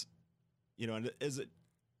fans, and as it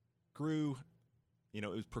grew, it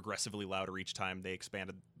was progressively louder each time they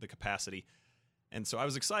expanded the capacity. And so I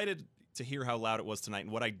was excited to hear how loud it was tonight.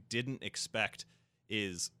 And what I didn't expect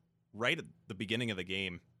is right at the beginning of the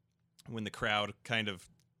game, when the crowd kind of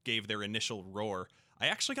gave their initial roar, I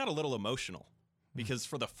actually got a little emotional because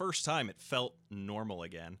for the first time it felt normal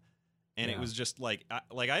again. And it was just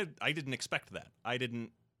I didn't expect that. I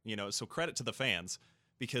didn't, so credit to the fans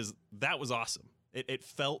because that was awesome. It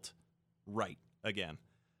felt right again.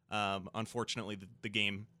 Unfortunately, the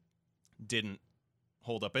game didn't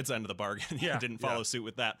hold up its end of the bargain. It didn't follow suit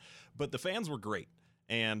with that. But the fans were great.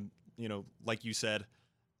 And, like you said,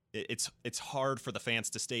 it's hard for the fans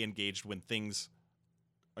to stay engaged when things,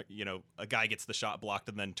 a guy gets the shot blocked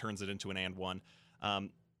and then turns it into an and one.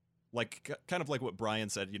 Kind of like what Brian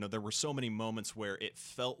said, there were so many moments where it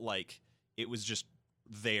felt like it was just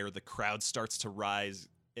there. The crowd starts to rise.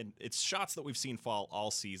 And it's shots that we've seen fall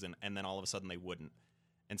all season, and then all of a sudden they wouldn't.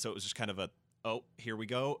 And so it was just kind of here we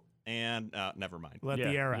go, and never mind. Let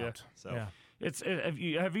the air out. So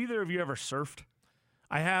have either of you ever surfed?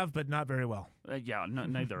 I have, but not very well.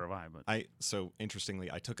 Neither have I. But so interestingly,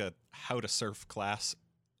 I took a how to surf class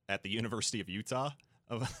at the University of Utah,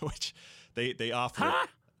 of which they offer it,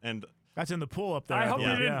 and that's in the pool up there. I hope you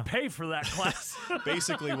didn't pay for that class.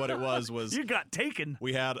 Basically, what it was you got taken.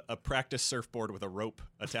 We had a practice surfboard with a rope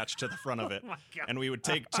attached to the front of it, and we would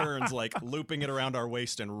take turns looping it around our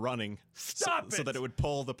waist and running, so that it would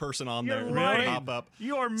pull the person on there and hop up.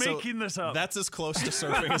 You are making this up. That's as close to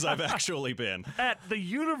surfing as I've actually been. At the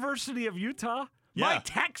University of Utah? Yeah. My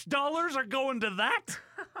tax dollars are going to that?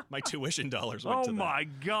 My tuition dollars went to that. Oh, my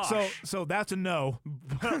gosh. So that's a no.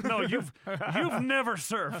 No, you've never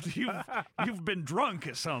surfed. You've been drunk,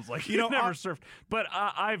 it sounds like. You've never surfed. But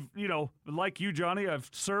I've, like you, Johnny,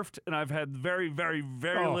 I've surfed, and I've had very, very,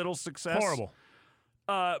 very little success. Horrible.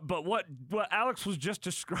 But what Alex was just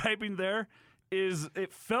describing there is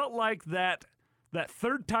it felt like that that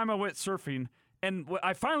third time I went surfing, and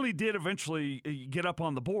I finally did eventually get up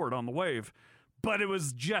on the board on the wave, but it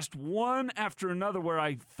was just one after another where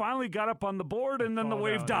I finally got up on the board and then the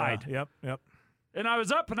wave died. Yeah. Yep. And I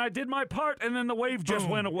was up and I did my part and then the wave just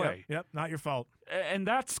went away. Yep. Not your fault. And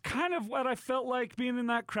that's kind of what I felt like being in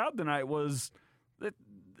that crowd tonight was that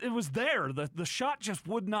it was there. The shot just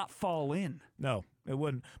would not fall in. No, it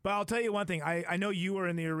wouldn't. But I'll tell you one thing. I know you were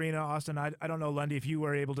in the arena, Austin. I don't know, Lundy, if you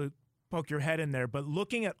were able to poke your head in there, but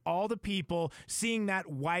looking at all the people, seeing that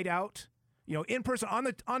whiteout, in person,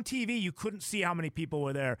 on TV, you couldn't see how many people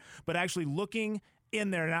were there, but actually looking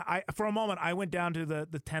in there, and for a moment, I went down to the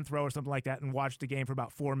 10th row or something like that and watched the game for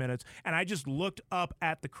about 4 minutes, and I just looked up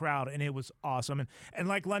at the crowd, and it was awesome. And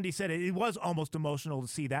like Lundy said, it was almost emotional to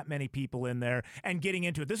see that many people in there and getting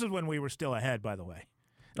into it. This is when we were still ahead, by the way.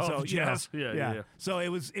 Oh, yes. Yeah. So it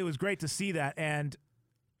was great to see that,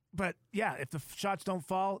 but yeah, if the shots don't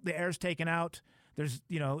fall, the air's taken out. There's,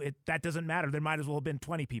 that doesn't matter. There might as well have been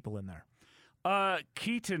 20 people in there.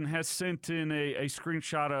 Keaton has sent in a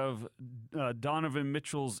screenshot of Donovan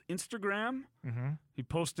Mitchell's Instagram. Mm-hmm. He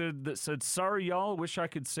posted that said, "Sorry, y'all. Wish I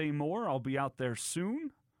could say more. I'll be out there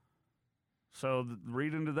soon." So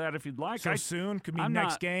read into that if you'd like. So soon could be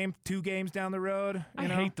next game, 2 games down the road. I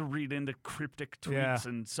hate to read into cryptic tweets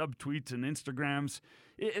and subtweets and Instagrams.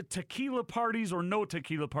 Tequila parties or no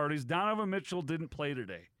tequila parties, Donovan Mitchell didn't play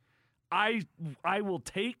today. I will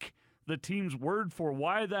take the team's word for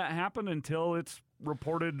why that happened until it's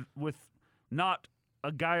reported with not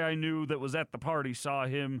a guy I knew that was at the party saw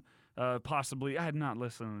him possibly. I had not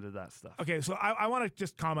listened to that stuff. Okay, so I want to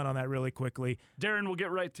just comment on that really quickly. Darren, we'll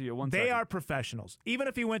get right to you. They are professionals. Even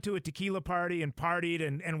if he went to a tequila party and partied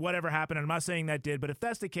and whatever happened, and I'm not saying that did, but if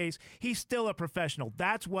that's the case, he's still a professional.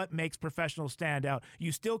 That's what makes professionals stand out.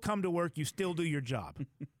 You still come to work. You still do your job.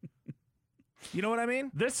 You know what I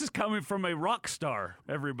mean? This is coming from a rock star,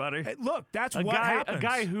 everybody. Hey, look, that's what happens. A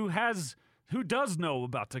guy who does know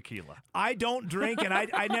about tequila. I don't drink, and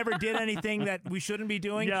I never did anything that we shouldn't be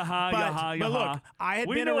doing. But look, I had been around it.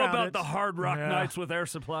 We know about the Hard Rock Nights with Air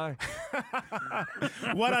Supply.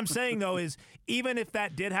 What I'm saying, though, is even if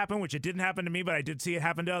that did happen, which it didn't happen to me, but I did see it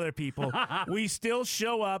happen to other people, we still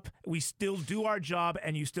show up, we still do our job,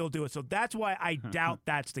 and you still do it. So that's why I doubt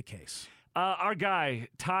that's the case. Our guy,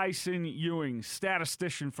 Tyson Ewing,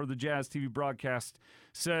 statistician for the Jazz TV broadcast,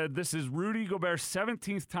 said this is Rudy Gobert's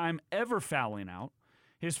 17th time ever fouling out.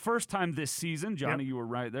 His first time this season. Johnny, you were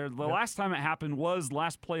right there. The last time it happened was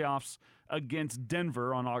last playoffs against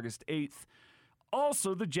Denver on August 8th.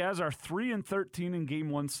 Also, the Jazz are 3-13 in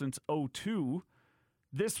Game 1 since 2002.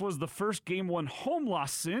 This was the first Game 1 home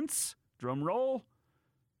loss since, drum roll,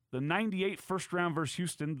 the 98 first round versus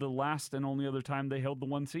Houston, the last and only other time they held the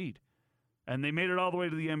 1 seed. And they made it all the way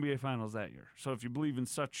to the NBA Finals that year. So if you believe in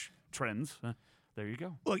such trends, there you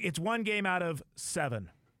go. Look, it's 1 game out of 7.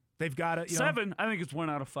 They've got it. 7? I think it's 1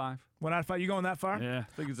 out of 5. 1 out of 5? You going that far? Yeah,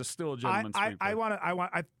 I think it's still a gentleman's sweep. I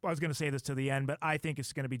was going to say this to the end, but I think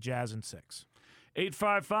it's going to be Jazz in 6.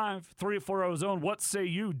 855-340 zone. What say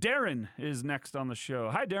you? Darren is next on the show.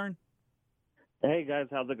 Hi, Darren. Hey guys,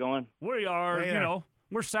 how's it going? We are.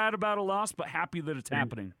 We're sad about a loss, but happy that it's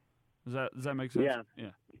happening. Does that make sense?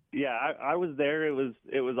 Yeah, I was there. It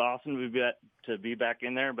was awesome to be back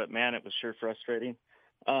in there, but man, it was sure frustrating.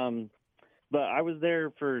 But I was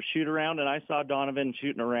there for shoot around, and I saw Donovan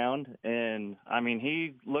shooting around, and I mean,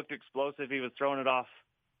 he looked explosive. He was throwing it off,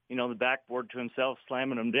 the backboard to himself,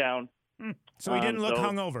 slamming them down. So he didn't look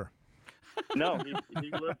hungover. No,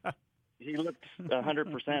 he looked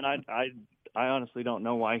 100%. I honestly don't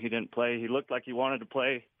know why he didn't play. He looked like he wanted to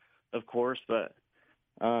play, of course, but.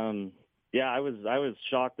 Yeah, I was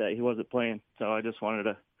shocked that he wasn't playing, so I just wanted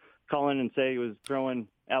to call in and say he was throwing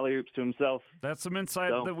alley-oops to himself. That's some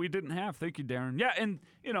insight that we didn't have. Thank you, Darren. Yeah, and,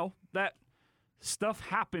 that stuff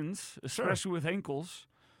happens, especially with ankles,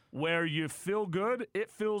 where you feel good, it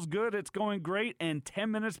feels good, it's going great, and 10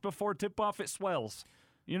 minutes before tip-off, it swells.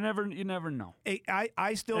 You never know.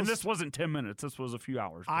 I still, and this wasn't 10 minutes. This was a few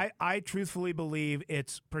hours. I truthfully believe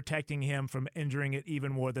it's protecting him from injuring it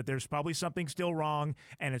even more, that there's probably something still wrong,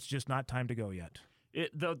 and it's just not time to go yet.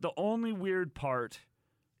 The only weird part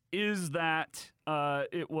is that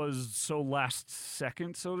it was so last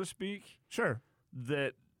second, so to speak. Sure.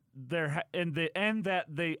 That that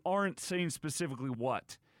they aren't saying specifically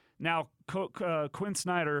what. Now, Quinn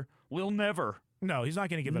Snyder will never. No, he's not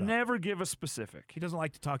going to give it up. Never give a specific. He doesn't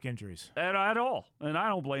like to talk injuries. At all, and I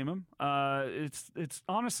don't blame him. It's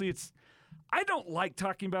honestly, I don't like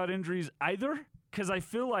talking about injuries either, because I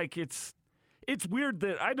feel like it's weird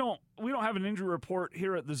that we don't have an injury report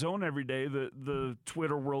here at the Zone every day that the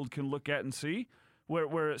Twitter world can look at and see.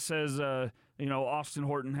 where it says, Austin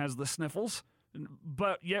Horton has the sniffles,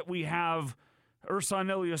 but yet we have Ersan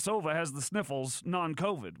Ilyasova has the sniffles,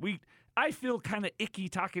 non-COVID. I feel kind of icky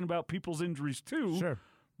talking about people's injuries too. Sure.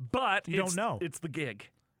 But you don't know. It's the gig.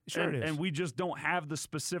 Sure it is. And we just don't have the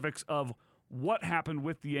specifics of what happened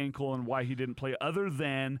with the ankle and why he didn't play, other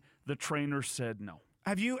than the trainer said no.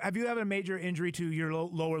 Have you had a major injury to your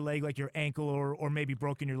lower leg, like your ankle or maybe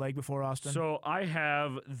broken your leg before, Austin? So I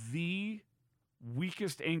have the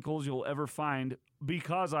weakest ankles you'll ever find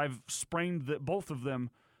because I've sprained both of them.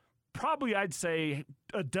 Probably, I'd say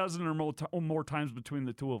a dozen or more times between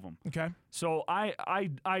the two of them. Okay. So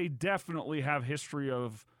I definitely have history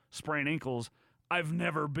of sprained ankles. I've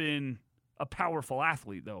never been a powerful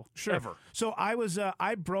athlete, though. Sure. Ever. So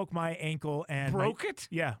I broke my ankle and broke it?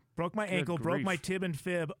 Yeah, broke my ankle, broke my tib and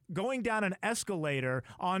fib going down an escalator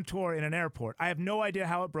on tour in an airport. I have no idea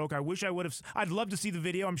how it broke. I wish I would have. I'd love to see the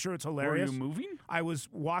video. I'm sure it's hilarious. Were you moving? I was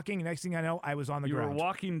walking. Next thing I know, I was on the ground. You were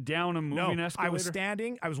walking down a moving escalator? I was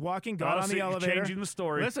standing. I was walking. Got on the elevator. Changing the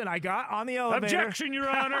story. Listen, I got on the elevator. Objection, Your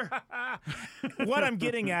Honor. What I'm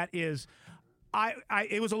getting at is,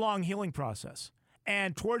 it was a long healing process.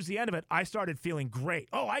 And towards the end of it, I started feeling great.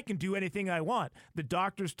 Oh, I can do anything I want. The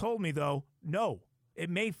doctors told me, though, no, it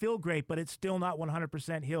may feel great, but it's still not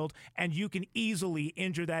 100% healed, and you can easily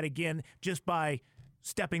injure that again just by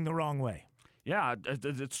stepping the wrong way. Yeah,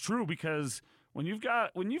 it's true, because when you've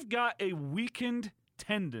got a weakened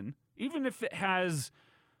tendon, even if it has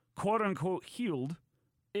quote unquote healed,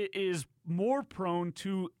 it is more prone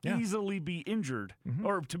to easily be injured,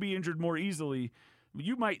 or to be injured more easily.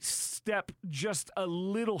 You might step just a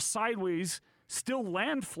little sideways, still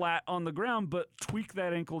land flat on the ground, but tweak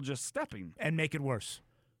that ankle just stepping. And make it worse.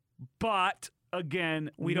 But,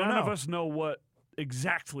 again, none of us know what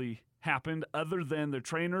exactly happened, other than the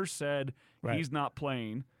trainer said he's not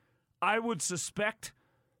playing. I would suspect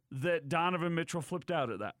that Donovan Mitchell flipped out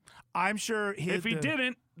at that. I'm sure if he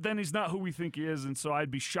didn't, then he's not who we think he is, and so I'd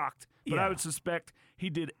be shocked. But I would suspect he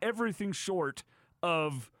did everything short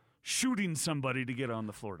of shooting somebody to get on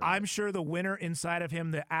the floor. I'm sure the winner inside of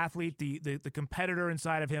him, the athlete, the competitor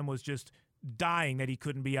inside of him was just dying that he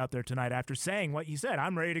couldn't be out there tonight after saying what he said.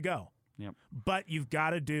 I'm ready to go. Yep. But you've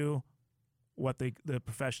got to do what the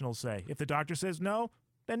professionals say. If the doctor says no,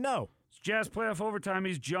 then no. It's Jazz Playoff Overtime.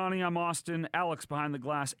 He's Johnny. I'm Austin. Alex behind the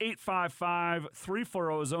glass.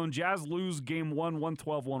 855-340-ZONE. Jazz lose game 1,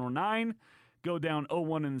 112-109. Go down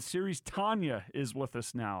 0-1 in the series. Tanya is with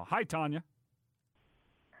us now. Hi, Tanya.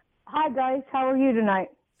 Hi, guys. How are you tonight?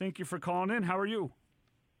 Thank you for calling in. How are you?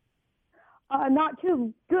 Not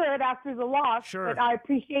too good after the loss, sure. But I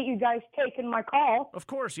appreciate you guys taking my call. Of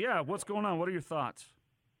course, yeah. What's going on? What are your thoughts?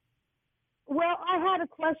 Well, I had a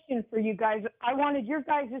question for you guys. I wanted your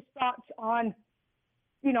guys' thoughts on,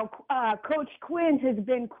 Coach Quinn has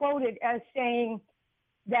been quoted as saying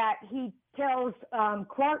that he tells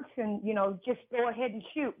Clarkson, just go ahead and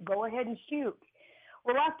shoot. Go ahead and shoot.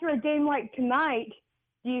 Well, after a game like tonight,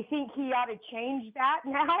 do you think he ought to change that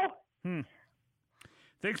now?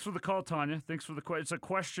 Thanks for the call, Tanya. Thanks for the question. It's a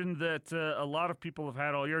question that a lot of people have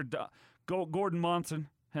had all year. Gordon Monson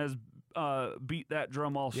has beat that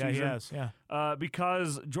drum all season. Yeah, he has,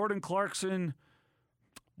 because Jordan Clarkson,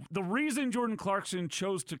 the reason Jordan Clarkson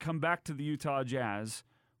chose to come back to the Utah Jazz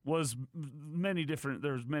was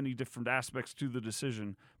there's many different aspects to the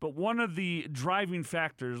decision. But one of the driving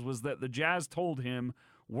factors was that the Jazz told him,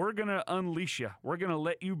 we're going to unleash you. We're going to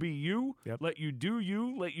let you be you, let you do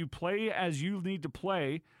you, let you play as you need to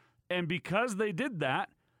play. And because they did that,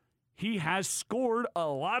 he has scored a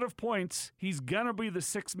lot of points. He's going to be the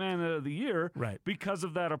sixth man of the year because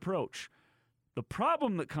of that approach. The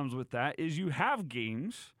problem that comes with that is you have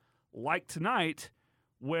games like tonight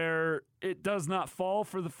where it does not fall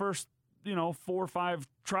for the first, 4 or 5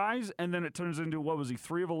 tries, and then it turns into,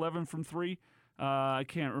 3 of 11 from 3? I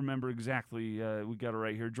can't remember exactly. We got it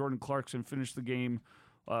right here. Jordan Clarkson finished the game,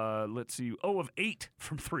 0 of 8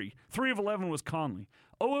 from 3. 3 of 11 was Conley.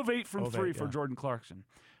 0 of 8 from 3 for Jordan Clarkson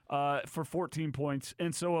for 14 points.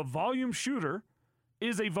 And so a volume shooter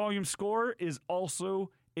is a volume scorer, is also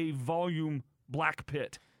a volume black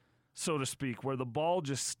pit, so to speak, where the ball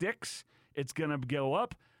just sticks. It's going to go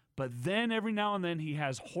up. But then every now and then he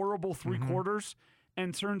has horrible three-quarters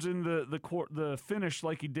and turns in the finish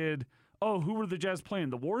like he did. Oh, who were the Jazz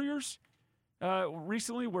playing? The Warriors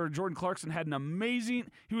recently, where Jordan Clarkson had an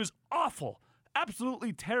amazing – he was awful,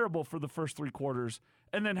 absolutely terrible for the first 3 quarters,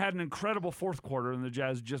 and then had an incredible fourth quarter, and the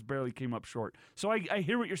Jazz just barely came up short. So I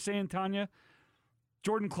hear what you're saying, Tanya.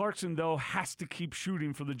 Jordan Clarkson, though, has to keep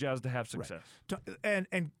shooting for the Jazz to have success. Right.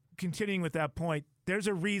 And continuing with that point, there's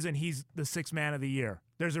a reason he's the sixth man of the year.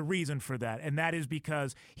 There's a reason for that, and that is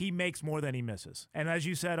because he makes more than he misses. And as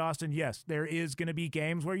you said, Austin, yes, there is going to be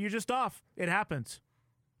games where you're just off. It happens.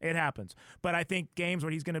 It happens. But I think games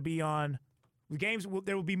where he's going to be on,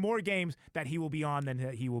 there will be more games that he will be on than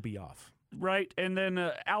that he will be off. Right. And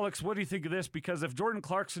then, Alex, what do you think of this? Because if Jordan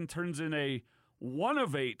Clarkson turns in a 1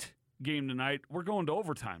 of 8 game tonight, we're going to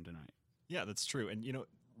overtime tonight. Yeah, that's true. And,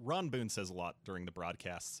 Ron Boone says a lot during the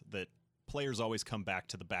broadcasts that players always come back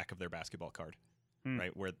to the back of their basketball card,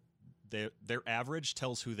 right, where their average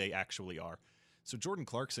tells who they actually are. So Jordan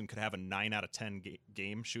Clarkson could have a 9 out of 10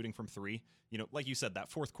 game shooting from 3. Like you said, that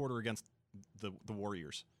fourth quarter against the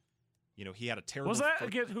Warriors, he had a terrible... Was that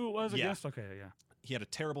against who it was against? Okay, yeah. He had a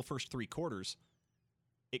terrible first 3 quarters.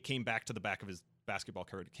 It came back to the back of his basketball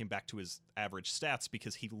card. It came back to his average stats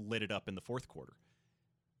because he lit it up in the fourth quarter.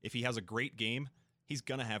 If he has a great game, he's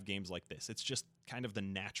going to have games like this. It's just kind of the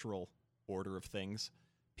natural order of things.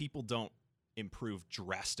 People don't improve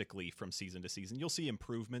drastically from season to season. You'll see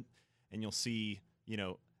improvement, and you'll see,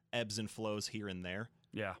 ebbs and flows here and there.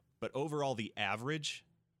 Yeah. But overall, the average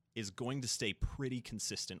is going to stay pretty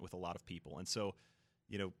consistent with a lot of people. And so,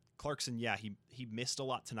 Clarkson, yeah, he missed a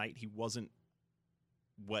lot tonight. He wasn't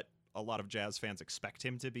what a lot of Jazz fans expect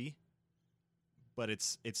him to be. But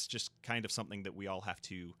it's just kind of something that we all have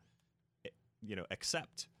to,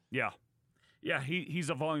 accept. Yeah. Yeah,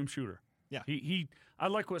 he's a volume shooter. Yeah. I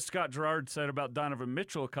like what Scott Gerard said about Donovan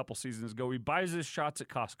Mitchell a couple seasons ago. He buys his shots at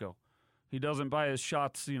Costco. He doesn't buy his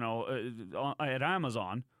shots, at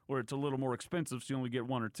Amazon, where it's a little more expensive, so you only get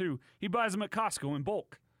 1 or 2. He buys them at Costco in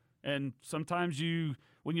bulk. And sometimes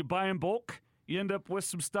when you buy in bulk, you end up with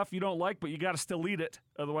some stuff you don't like, but you got to still eat it.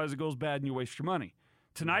 Otherwise, it goes bad and you waste your money.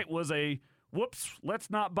 Tonight was whoops, let's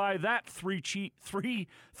not buy that three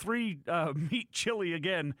meat chili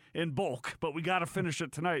again in bulk, but we got to finish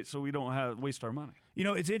it tonight so we don't waste our money.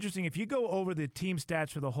 It's interesting. If you go over the team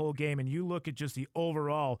stats for the whole game and you look at just the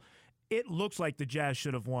overall, it looks like the Jazz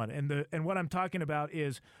should have won. And what I'm talking about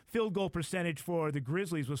is field goal percentage for the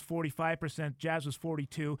Grizzlies was 45%, Jazz was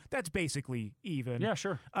 42%. That's basically even. Yeah,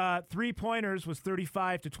 sure. Three-pointers was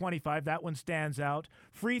 35-25. That one stands out.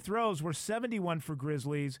 Free throws were 71 for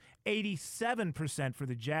Grizzlies, 87% for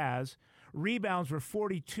the Jazz. Rebounds were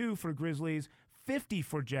 42 for Grizzlies, 50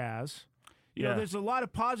 for Jazz. There's a lot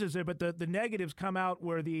of positives there, but the negatives come out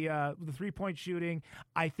where the three-point shooting,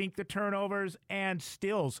 I think the turnovers, and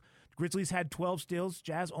steals. Grizzlies had 12 steals.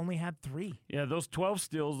 Jazz only had 3. Yeah, those 12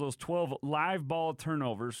 steals, those 12 live ball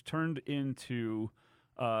turnovers turned into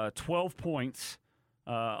 12 points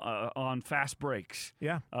on fast breaks.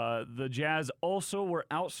 Yeah. The Jazz also were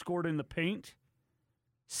outscored in the paint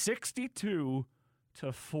 62-42.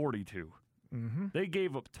 Mm-hmm. They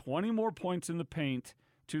gave up 20 more points in the paint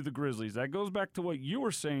to the Grizzlies. That goes back to what you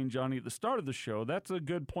were saying, Johnny, at the start of the show. That's a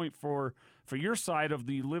good point for your side of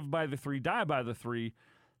the live by the 3, die by the 3.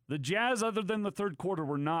 The Jazz, other than the third quarter,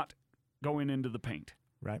 were not going into the paint.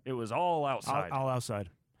 Right. It was all outside. All outside.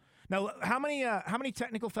 Now, how many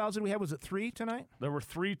technical fouls did we have? Was it 3 tonight? There were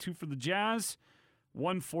 3, 2 for the Jazz,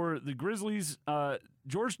 1 for the Grizzlies.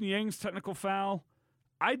 George Niang's technical foul,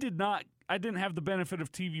 I didn't have the benefit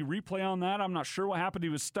of TV replay on that. I'm not sure what happened. He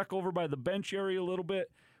was stuck over by the bench area a little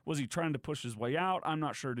bit. Was he trying to push his way out? I'm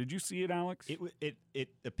not sure. Did you see it, Alex? It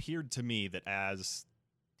appeared to me that as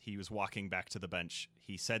he was walking back to the bench,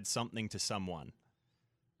 he said something to someone.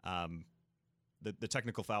 The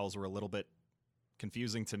technical fouls were a little bit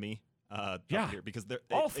confusing to me. Here because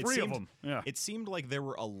all three of them. Yeah, it seemed like there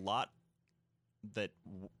were a lot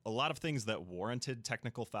of things that warranted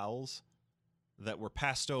technical fouls that were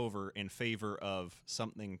passed over in favor of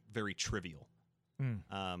something very trivial.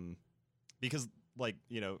 Because,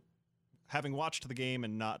 having watched the game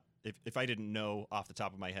and not, if I didn't know off the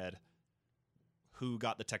top of my head who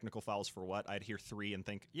got the technical fouls for what, I'd hear 3 and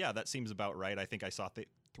think, yeah, that seems about right. I think I saw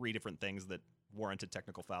 3 different things that warranted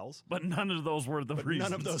technical fouls. But none of those were the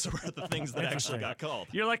reasons. None of those were the things that actually got called.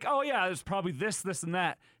 You're like, oh, yeah, it's probably this, and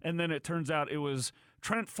that. And then it turns out it was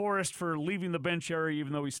Trent Forrest for leaving the bench area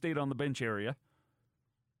even though he stayed on the bench area.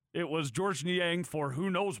 It was George Niang for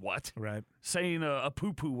who knows what. Right. Saying a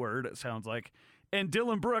poo-poo word, it sounds like. And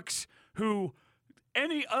Dylan Brooks, who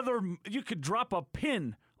you could drop a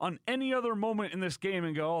pin on any other moment in this game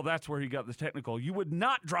and go, oh, that's where he got the technical. You would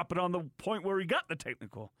not drop it on the point where he got the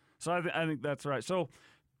technical. So I think that's right. So,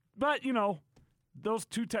 but, those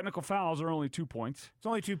 2 technical fouls are only 2 points. It's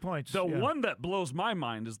only 2 points. The one that blows my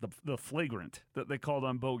mind is the flagrant that they called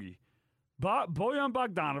on Bogey. Bojan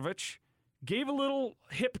Bogdanović gave a little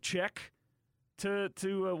hip check to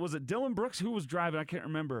was it Dylan Brooks who was driving? I can't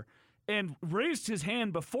remember. and raised his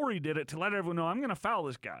hand before he did it to let everyone know, I'm going to foul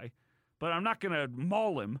this guy, but I'm not going to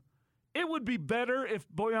maul him. It would be better if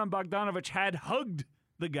Bojan Bogdanovic had hugged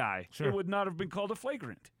the guy. Sure. It would not have been called a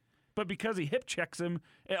flagrant. But because he hip checks him,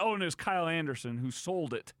 and it was Kyle Anderson who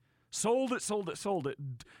sold it.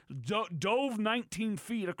 Dove 19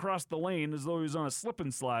 feet across the lane as though he was on a slip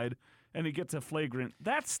and slide, and he gets a flagrant.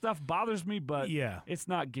 That stuff bothers me, but it's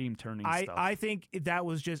not game-turning stuff. I think that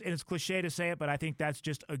was just, and it's cliche to say it, but I think that's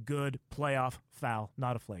just a good playoff foul,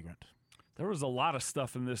 not a flagrant. There was a lot of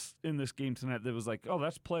stuff in this game tonight that was like, oh,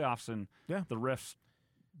 that's playoffs, and the refs,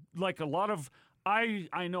 like a lot of. I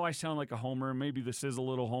know I sound like a homer. Maybe this is a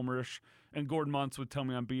little homerish, and Gordon Muntz would tell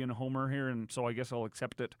me I'm being a homer here, and so I guess I'll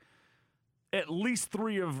accept it. At least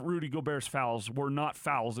 3 of Rudy Gobert's fouls were not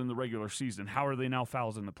fouls in the regular season. How are they now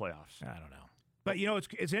fouls in the playoffs? I don't know. But,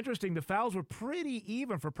 it's interesting. The fouls were pretty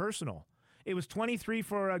even for personal. It was 23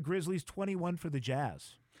 for Grizzlies, 21 for the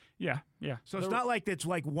Jazz. Yeah. So it's not like it's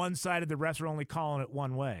like one-sided. The refs are only calling it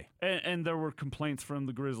one way. And there were complaints from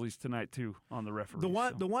the Grizzlies tonight too on the referees.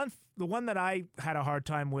 The one that I had a hard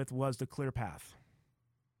time with was the clear path.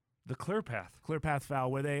 The clear path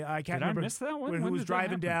foul where I can't remember. I miss that one? Who was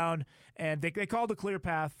driving down and they called the clear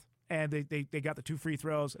path and they got the 2 free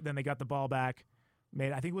throws and then they got the ball back.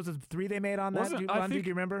 I think it was the 3 they made on that. Do you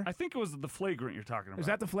remember? I think it was the flagrant you're talking about. Is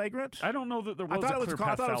that the flagrant? I don't know that there was a clear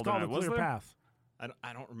path. I thought it was called a clear path.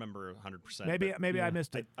 I don't remember 100%. Maybe I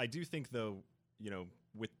missed it. I do think, though,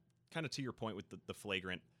 with kind of to your point with the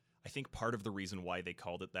flagrant, I think part of the reason why they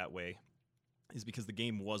called it that way is because the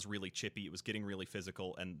game was really chippy. It was getting really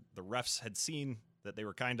physical, and the refs had seen that they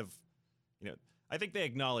were kind of, I think they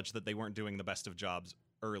acknowledged that they weren't doing the best of jobs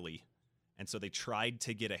early, and so they tried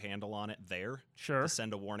to get a handle on it there. Sure. To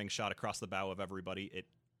send a warning shot across the bow of everybody.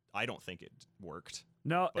 I don't think it worked.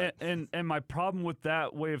 No, and my problem with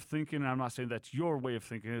that way of thinking, and I'm not saying that's your way of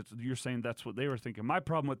thinking, you're saying that's what they were thinking. My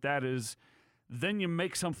problem with that is then you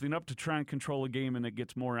make something up to try and control a game and it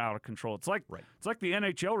gets more out of control. It's like the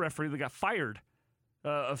NHL referee that got fired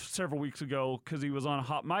several weeks ago because he was on a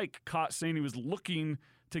hot mic caught saying he was looking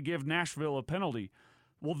to give Nashville a penalty.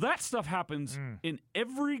 Well, that stuff happens in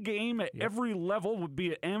every game at every level, would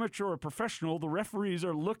be it amateur or professional. The referees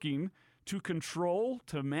are looking to control,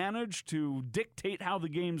 to manage, to dictate how the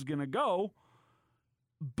game's going to go.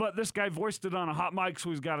 But this guy voiced it on a hot mic,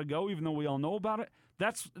 so he's got to go, even though we all know about it.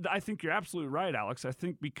 I think you're absolutely right, Alex. I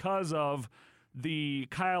think because of the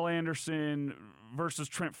Kyle Anderson versus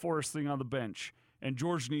Trent Forrest thing on the bench and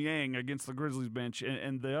George Niang against the Grizzlies bench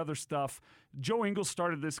and the other stuff, Joe Ingles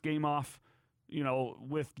started this game off,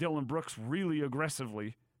 with Dylan Brooks really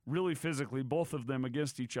aggressively, really physically, both of them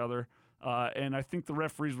against each other. And I think the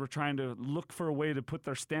referees were trying to look for a way to put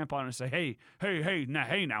their stamp on it and say, hey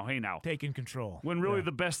now. Taking control. When really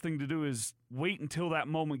the best thing to do is wait until that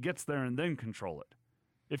moment gets there and then control it.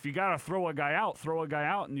 If you got to throw a guy out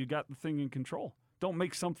and you got the thing in control. Don't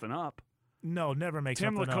make something up. No, never make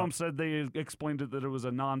something up. Tim Lacombe said they explained it that it was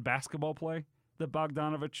a non-basketball play that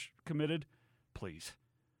Bogdanovic committed. Please.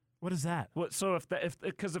 What is that? So if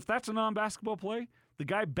that's a non-basketball play, the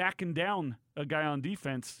guy backing down a guy on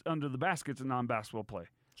defense under the basket's a non-basketball play.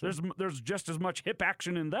 Sure. There's just as much hip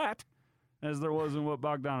action in that as there was in what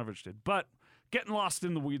Bogdanovic did. But getting lost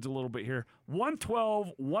in the weeds a little bit here.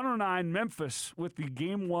 112-109 Memphis with the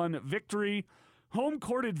Game 1 victory. Home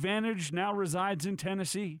court advantage now resides in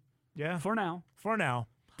Tennessee. Yeah. For now.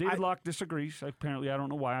 David Locke disagrees. Apparently, I don't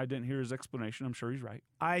know why. I didn't hear his explanation. I'm sure he's right.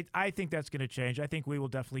 I think that's going to change. I think we will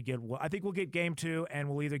definitely get. I think we'll get Game 2, and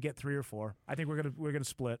we'll either get 3 or 4. I think we're gonna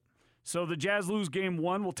split. So the Jazz lose Game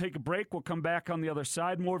 1. We'll take a break. We'll come back on the other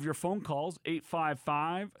side. More of your phone calls.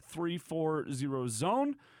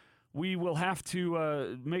 855-340-ZONE. We will have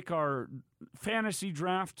to make our fantasy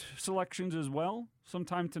draft selections as well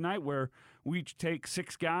sometime tonight, where we each take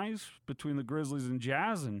 6 guys between the Grizzlies and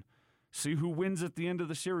Jazz and see who wins at the end of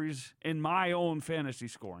the series in my own fantasy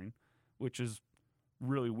scoring, which is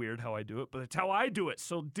really weird how I do it, but it's how I do it,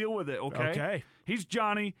 so deal with it, okay? Okay. He's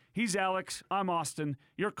Johnny. He's Alex. I'm Austin.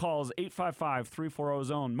 Your call is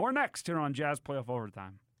 855-340-ZONE. More next here on Jazz Playoff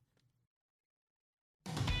Overtime.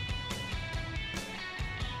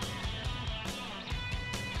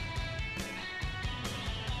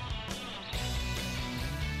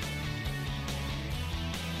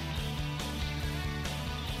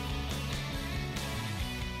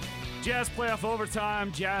 Jazz Playoff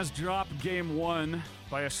Overtime. Jazz drop Game 1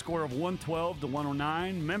 by a score of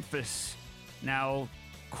 112-109. Memphis now,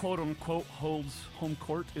 quote-unquote, holds home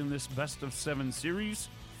court in this best-of-7 series.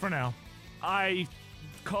 For now.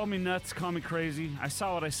 Call me nuts, call me crazy. I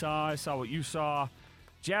saw what I saw. I saw what you saw.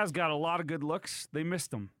 Jazz got a lot of good looks. They missed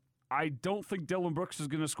them. I don't think Dylan Brooks is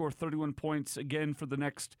going to score 31 points again for the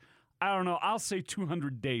next, I don't know, I'll say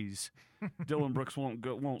 200 days. Dylan Brooks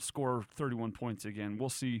won't score 31 points again. We'll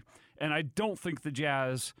see. And I don't think the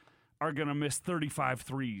Jazz are going to miss 35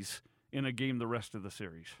 threes in a game the rest of the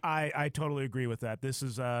series. I totally agree with that. This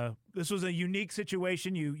was a unique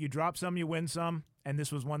situation. You drop some, you win some, and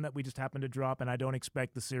this was one that we just happened to drop, and I don't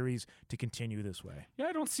expect the series to continue this way. Yeah,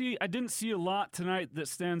 I didn't see a lot tonight that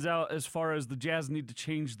stands out as far as the Jazz need to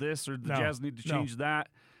change this or the Jazz need to change that.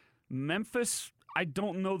 Memphis, I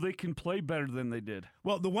don't know they can play better than they did.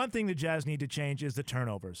 Well, the one thing the Jazz need to change is the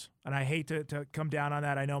turnovers, and I hate to come down on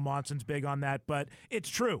that. I know Monson's big on that, but it's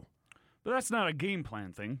true. But that's not a game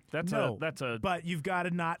plan thing. But you've got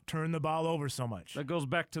to not turn the ball over so much. That goes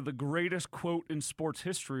back to the greatest quote in sports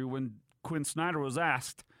history when Quinn Snyder was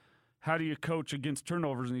asked, how do you coach against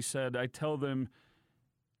turnovers? And he said, I tell them,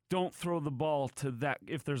 don't throw the ball to that.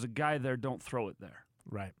 If there's a guy there, don't throw it there.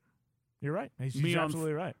 Right. You're right. He's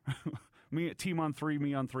absolutely right. Team on three,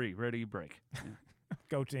 me on three. Ready, break. Yeah.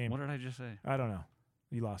 Go team. What did I just say? I don't know.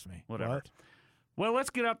 You lost me. Whatever. What? Well, let's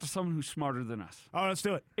get out to someone who's smarter than us. Oh, let's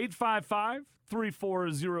do it.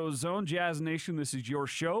 855-340-ZONE. Jazz Nation, this is your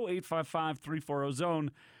show.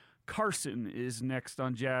 855-340-ZONE. Carson is next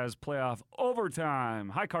on Jazz Playoff Overtime.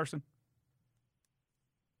 Hi, Carson.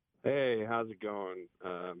 Hey, how's it going?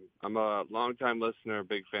 I'm a longtime listener,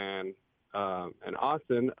 big fan. And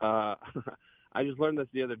Austin, I just learned this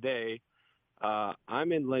the other day.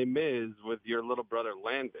 I'm in Les Mis with your little brother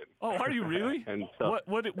Landon. Oh, are you really? And so,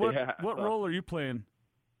 what role are you playing?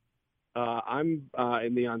 I'm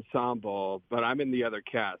in the ensemble, but I'm in the other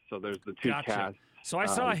cast. So there's the two casts. So I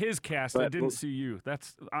saw his cast. I didn't see you.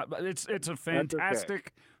 It's a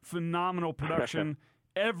fantastic, phenomenal production.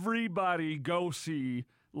 Everybody go see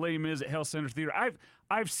Les Mis at Hale Center Theater.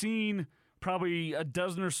 I've seen probably a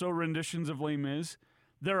dozen or so renditions of Les Mis.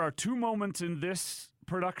 There are two moments in this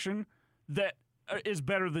production that is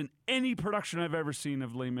better than any production I've ever seen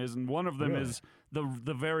of Les Mis, and one of them is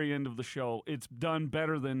the very end of the show. It's done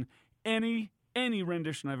better than any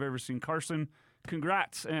rendition I've ever seen. Carson,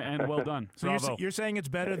 congrats and well done. So you're saying it's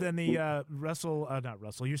better than the You're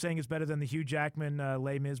saying it's better than the Hugh Jackman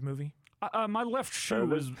Les Mis movie? My left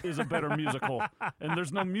shoe is a better musical, and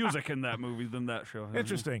there's no music in that movie than that show.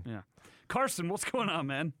 Interesting. Yeah. Carson, what's going on,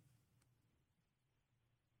 man?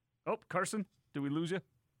 Oh, Carson, did we lose you?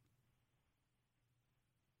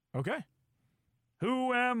 Okay.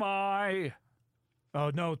 Who am I?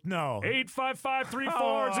 Oh, no.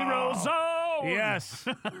 855-340-ZONE. Yes.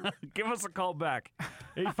 Give us a call back.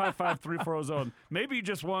 855-340-ZONE. Maybe you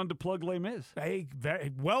just wanted to plug Les Mis. Hey,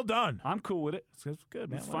 well done. I'm cool with it. It's good,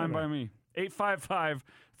 man. It's fine by me.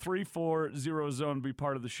 855-340-ZONE to be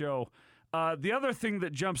part of the show. The other thing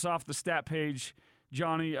that jumps off the stat page,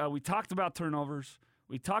 Johnny, we talked about turnovers.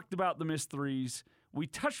 We talked about the missed threes. We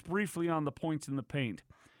touched briefly on the points in the paint.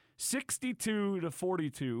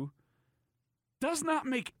 62-42 does not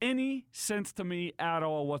make any sense to me at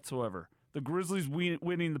all whatsoever. The Grizzlies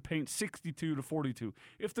winning the paint 62-42.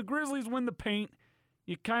 If the Grizzlies win the paint,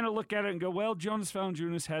 you kind of look at it and go, well, Jonas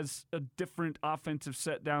Valanciunas has a different offensive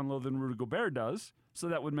set down low than Rudy Gobert does, so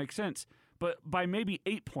that would make sense. But by maybe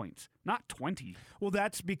 8 points, not 20. Well,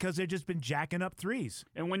 that's because they've just been jacking up threes.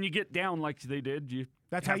 And when you get down like they did, you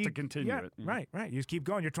have to continue it. Right. You just keep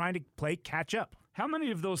going. You're trying to play catch up. How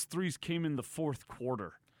many of those threes came in the fourth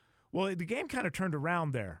quarter? Well, the game kind of turned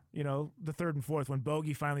around there, the third and fourth when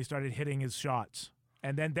Bogey finally started hitting his shots.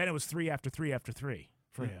 And then it was 3 after 3 after 3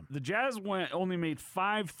 for him. The Jazz only made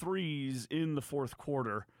 5 threes in the fourth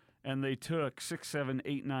quarter, and they took 6, 7,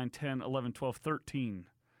 8, 9, 10, 11, 12, 13.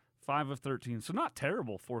 5 of 13. So not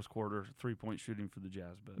terrible fourth quarter three-point shooting for the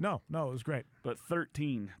Jazz. But No, it was great. But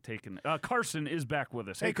 13 taken. Carson is back with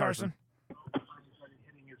us. Hey, Carson.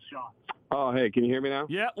 Oh, hey, can you hear me now?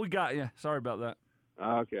 Yeah, we got you. Sorry about that.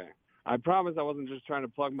 Okay. I promise I wasn't just trying to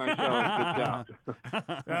plug my show and sit down.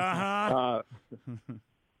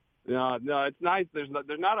 No, it's nice. There's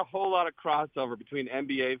not a whole lot of crossover between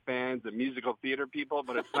NBA fans and musical theater people,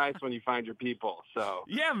 but it's nice when you find your people. So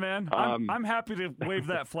yeah, man, I'm happy to wave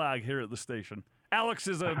that flag here at the station. Alex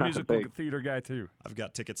is a musical theater guy too. I've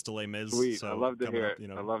got tickets to Les Mis. Sweet, so I love to hear it.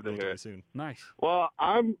 I love to hear it soon. Nice. Well,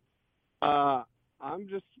 I'm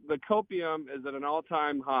just the copium is at an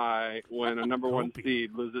all-time high when a number 1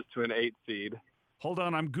 seed loses to an 8 seed. Hold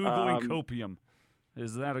on, I'm Googling copium.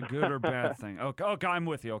 Is that a good or bad thing? Okay, I'm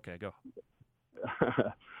with you. Okay, go.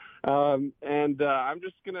 I'm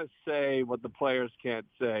just going to say what the players can't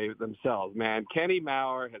say themselves, man. Kenny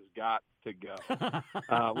Mauer has got to go.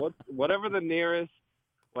 Whatever the nearest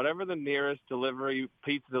whatever the nearest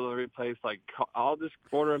pizza delivery place, like I'll just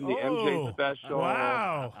order them the MJ special.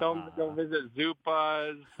 Wow. Tell them to go visit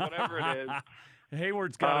Zupa's, whatever it is.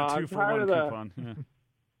 Hayward's got a 2-for-1 coupon. Yeah.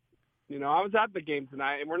 You know, I was at the game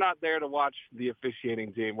tonight, and we're not there to watch the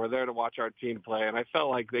officiating team. We're there to watch our team play, and I felt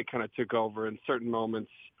like they kind of took over in certain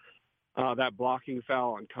moments. That blocking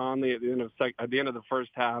foul on Conley at the end of the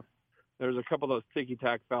first half. There's a couple of those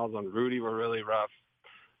ticky-tack fouls on Rudy were really rough.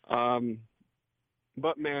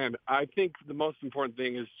 But, man, I think the most important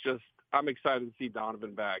thing is just I'm excited to see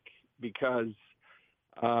Donovan back because,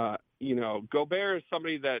 you know, Gobert is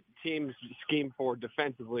somebody that teams scheme for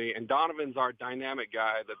defensively, and Donovan's our dynamic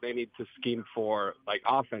guy that they need to scheme for, like,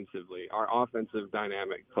 offensively, our offensive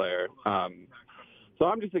dynamic player. So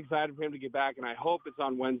I'm just excited for him to get back, and I hope it's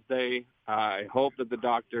on Wednesday. I hope that the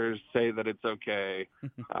doctors say that it's okay,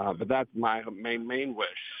 but that's my main wish.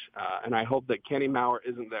 And I hope that Kenny Mauer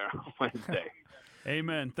isn't there on Wednesday.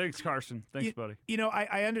 Amen. Thanks, Carson. Thanks, buddy. You know,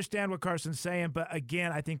 I understand what Carson's saying, but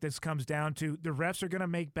again, I think this comes down to the refs are going to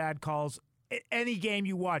make bad calls. Any game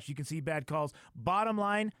you watch, you can see bad calls. Bottom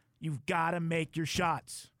line, you've got to make your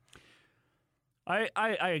shots. I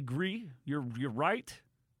agree. You're right.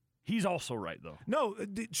 He's also right, though. No,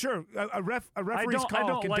 sure. A referee's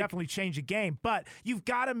call can definitely change a game, but you've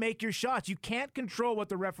got to make your shots. You can't control what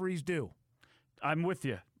the referees do. I'm with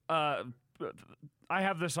you. I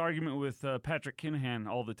have this argument with Patrick Kinahan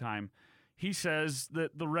all the time. He says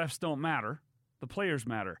that the refs don't matter. The players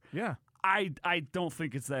matter. Yeah. I don't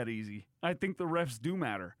think it's that easy. I think the refs do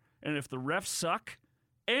matter. And if the refs suck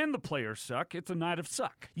and the players suck, it's a night of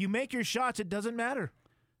suck. You make your shots, it doesn't matter.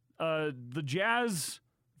 The Jazz...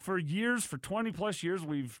 For years, for 20-plus years,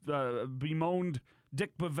 we've bemoaned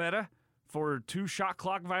Dick Bavetta for 2 shot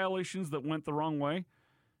clock violations that went the wrong way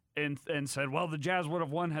and said, well, the Jazz would have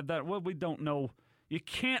won had that. Well, we don't know. You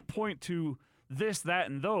can't point to this, that,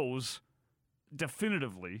 and those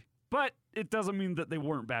definitively, but it doesn't mean that they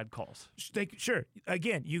weren't bad calls. Sure.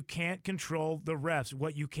 Again, you can't control the refs.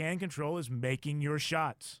 What you can control is making your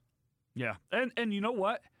shots. Yeah. And you know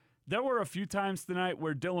what? There were a few times tonight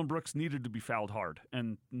where Dylan Brooks needed to be fouled hard,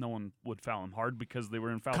 and no one would foul him hard because they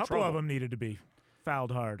were in foul trouble. A couple of them needed to be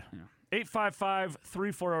fouled hard. Yeah.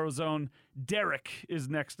 855-340 zone. Derek is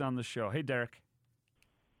next on the show. Hey, Derek.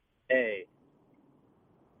 Hey.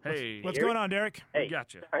 Hey. What's going on, Derek? Hey.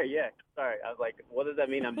 Gotcha. Sorry, yeah. Sorry. I was like, what does that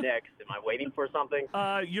mean I'm next? Am I waiting for something?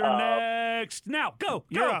 You're next. Now, go,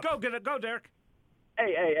 get it. Go, Derek.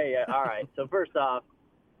 Hey. All right. So first off,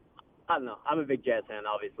 I don't know. I'm a big Jazz fan,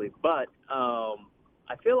 obviously, but I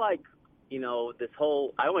feel like, you know,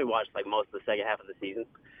 I only watched like most of the second half of the season,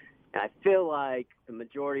 and I feel like the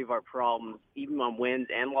majority of our problems, even on wins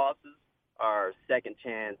and losses, are second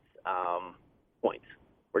chance points.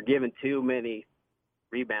 We're giving too many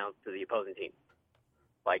rebounds to the opposing team.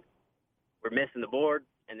 Like, we're missing the board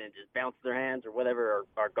and then just bounce their hands or whatever. Or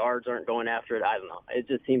our guards aren't going after it. I don't know. It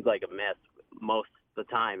just seems like a mess most of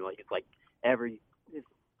the time. Like, it's like every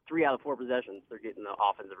 3 out of 4 possessions, they're getting the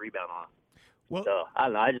offensive rebound on us. Well, so, I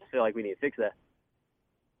don't know. I just feel like we need to fix that.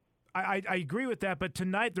 I agree with that, but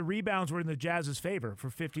tonight the rebounds were in the Jazz's favor for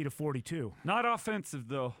 50-42. Not offensive,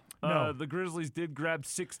 though. No. The Grizzlies did grab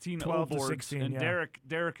 16 12 boards, to 16, and yeah.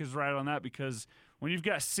 Derek is right on that because when you've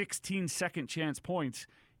got 16 second chance points,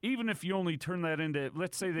 even if you only turn that into,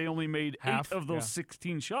 let's say they only made half 8 of those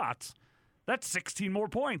 16 shots, that's 16 more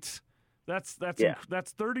points. That's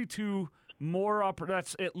 32 more.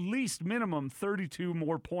 That's at least minimum 32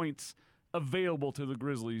 more points available to the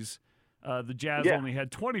Grizzlies. The Jazz only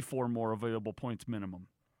had 24 more available points minimum.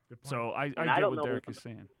 So I get what Derek is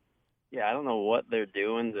saying. Yeah, I don't know what they're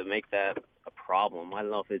doing to make that a problem. I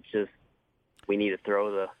don't know if it's just we need to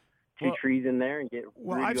throw the two trees in there and get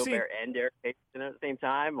Rudy Gobert and Derek Payton at the same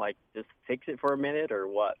time. Like, just fix it for a minute or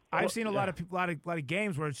what? I've seen a lot of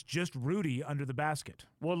games where it's just Rudy under the basket.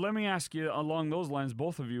 Well, let me ask you along those lines,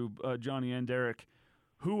 both of you, Johnny and Derek,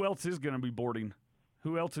 who else is going to be boarding?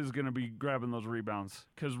 Who else is going to be grabbing those rebounds?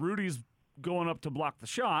 Because Rudy's going up to block the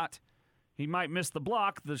shot. He might miss the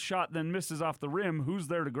block. The shot then misses off the rim. Who's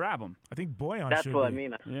there to grab him? I think Bojan That's should what be. I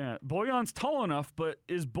mean. Yeah, Bojan's tall enough, but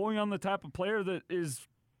is Bojan the type of player that is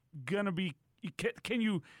going to be – can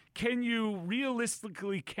you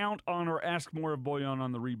realistically count on or ask more of Bojan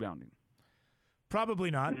on the rebounding? Probably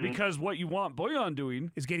not. Because what you want Bojan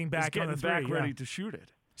doing is getting back on the three, ready to shoot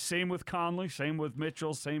it. Same with Conley, same with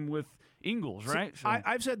Mitchell, same with Ingles, right? So,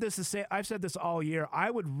 I've said this all year. I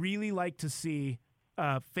would really like to see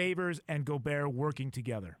Favors and Gobert working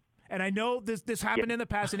together. And I know this happened in the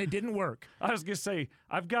past and it didn't work. I was gonna say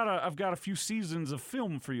I've got a few seasons of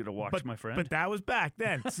film for you to watch, my friend. But that was back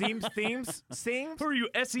then. Seems. Who are you,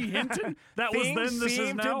 S.E. Hinton? That was then. This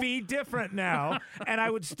is now. To be different now, and I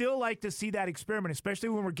would still like to see that experiment, especially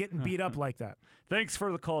when we're getting beat up like that. Thanks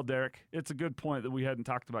for the call, Derek. It's a good point that we hadn't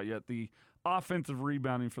talked about yet. The offensive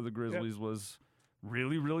rebounding for the Grizzlies was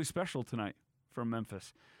really, really special tonight from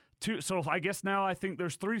Memphis. So I guess now I think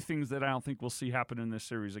there's 3 things that I don't think we'll see happen in this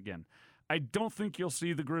series again. I don't think you'll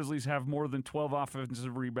see the Grizzlies have more than 12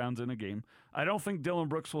 offensive rebounds in a game. I don't think Dylan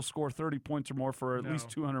Brooks will score 30 points or more for at least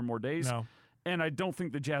 200 more days. No. And I don't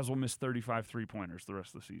think the Jazz will miss 35 three-pointers the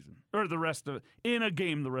rest of the season. Or in a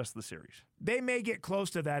game the rest of the series. They may get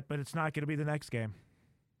close to that, but it's not going to be the next game.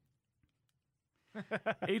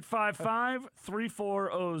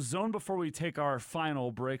 855-340-ZONE. Before we take our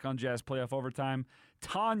final break on Jazz Playoff Overtime,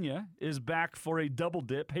 Tanya is back for a double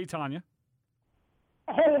dip. Hey, Tanya.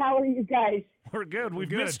 Hey, how are you guys? We're good.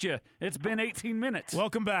 We've missed you. It's been 18 minutes.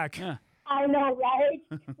 Welcome back. Yeah. I know, right?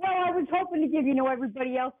 Well, I was hoping to give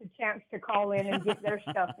everybody else a chance to call in and get their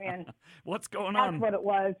stuff in. What's going on? That's what it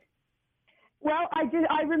was. Well, I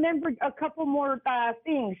remembered a couple more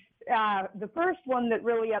things. The first one that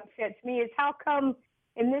really upsets me is how come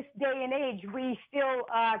in this day and age we still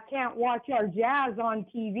can't watch our Jazz on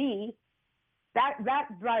TV. That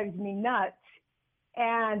drives me nuts.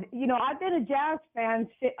 And, I've been a Jazz fan.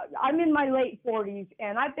 I'm in my late 40s,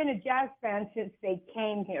 and I've been a Jazz fan since they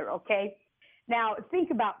came here, okay? Now, think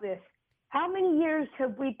about this. How many years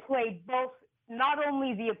have we played both not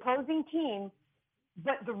only the opposing team,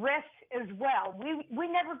 but the rest as well? We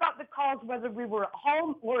never got the calls whether we were at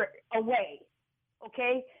home or away,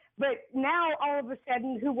 okay? But now, all of a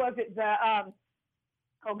sudden, who was it? I'm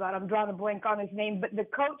drawing a blank on his name, but the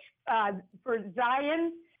coach for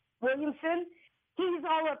Zion Williamson, he's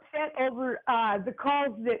all upset over the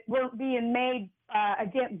calls that weren't being made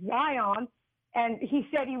against Zion. And he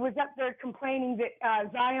said he was up there complaining that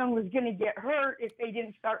Zion was going to get hurt if they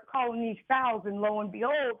didn't start calling these fouls. And lo and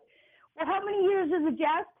behold, well, how many years has the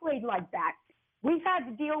Jazz played like that? We've had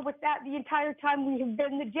to deal with that the entire time we have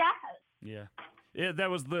been the Jazz. Yeah. Yeah, that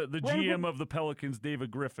was the GM of the Pelicans,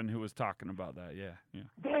 David Griffin, who was talking about that. Yeah.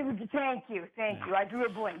 David, thank you. I drew a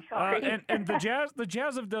blank. Sorry. And the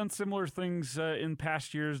Jazz have done similar things in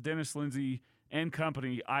past years. Dennis Lindsey and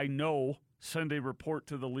company, I know, send a report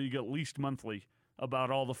to the league at least monthly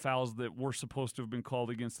about all the fouls that were supposed to have been called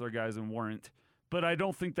against their guys and weren't. But I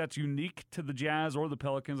don't think that's unique to the Jazz or the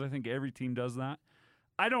Pelicans. I think every team does that.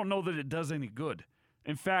 I don't know that it does any good.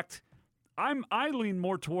 In fact, I lean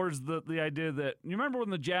more towards the idea that, you remember when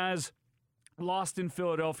the Jazz lost in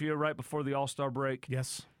Philadelphia right before the All-Star break?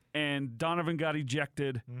 Yes. And Donovan got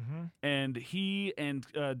ejected, and he and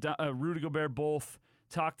Rudy Gobert both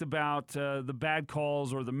talked about the bad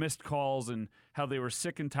calls or the missed calls and how they were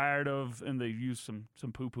sick and tired of, and they used some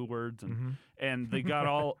poo-poo words, and they got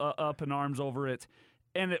all up in arms over it.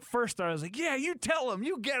 And at first I was like, yeah, you tell them,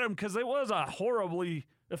 you get them, because it was a horribly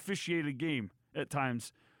officiated game at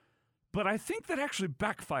times. But I think that actually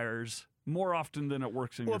backfires more often than it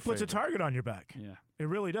works in your favor. Well, it puts a target on your back. Yeah. It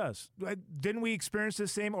really does. Didn't we experience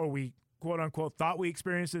this same, or we, quote-unquote, thought we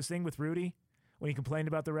experienced this thing with Rudy when he complained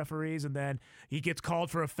about the referees, and then he gets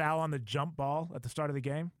called for a foul on the jump ball at the start of the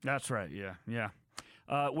game? That's right, yeah.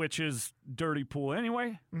 Which is dirty pool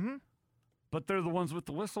anyway. But they're the ones with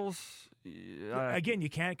the whistles. Again, you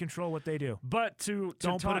can't control what they do. But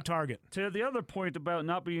don't put a target. To the other point about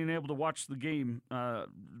not being able to watch the game,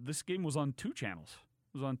 this game was on 2 channels.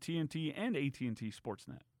 It was on TNT and AT&T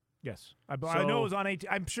Sportsnet. Yes, I know it was on AT.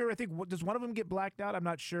 I'm sure. I think does one of them get blacked out? I'm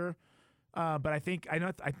not sure, but I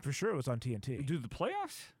know for sure it was on TNT. Do the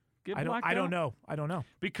playoffs get blacked out? I don't know.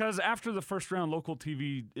 Because after the first round, local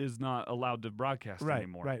TV is not allowed to broadcast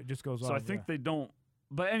anymore. Right, it just goes on. So I think they don't.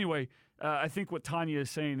 But anyway, I think what Tanya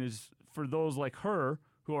is saying is for those like her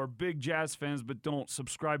who are big Jazz fans but don't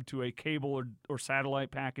subscribe to a cable or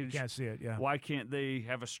satellite package. Can't see it, yeah. Why can't they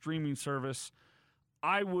have a streaming service?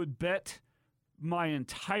 I would bet my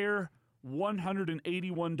entire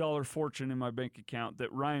 $181 fortune in my bank account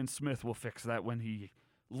that Ryan Smith will fix that when he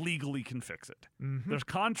legally can fix it. There's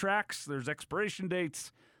contracts, there's expiration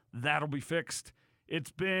dates. That'll be fixed.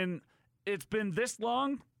 It's been this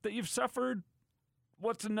long that you've suffered.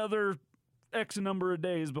 What's another X number of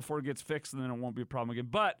days before it gets fixed, and then it won't be a problem again.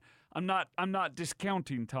 But I'm not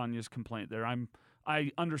discounting Tanya's complaint there.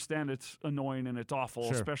 I understand it's annoying and it's awful,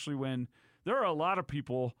 especially when there are a lot of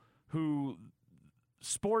people who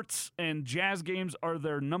sports and Jazz games are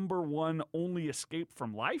their number one only escape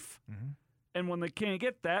from life. And when they can't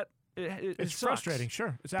get that, it it's frustrating.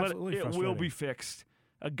 Sure, it's absolutely frustrating. It will be fixed.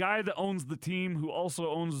 a guy that owns the team who also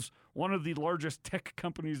owns one of the largest tech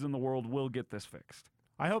companies in the world will get this fixed.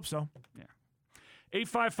 I hope so. Yeah.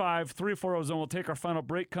 855-340-ZONE. We'll take our final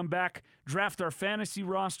break, come back, draft our fantasy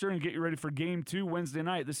roster, and get you ready for Game 2 Wednesday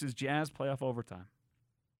night. This is Jazz Playoff Overtime.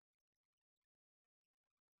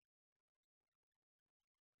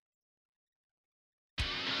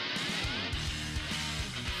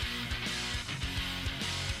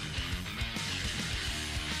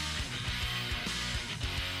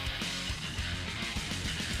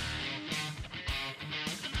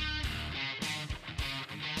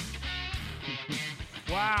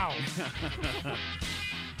 Wow.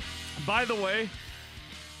 By the way,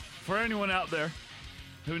 for anyone out there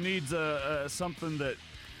who needs something that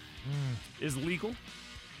is legal,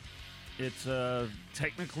 it's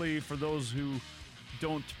technically, for those who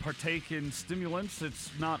don't partake in stimulants,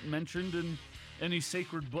 it's not mentioned in any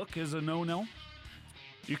sacred book as a no-no.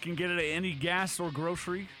 You can get it at any gas or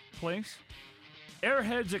grocery place.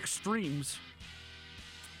 Airheads Extremes.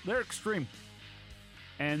 They're extreme.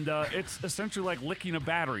 And it's essentially like licking a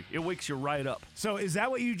battery. It wakes you right up. So is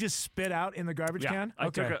that what you just spit out in the garbage can? I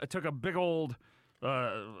took a big old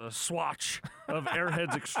swatch of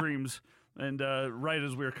Airheads Extremes, and right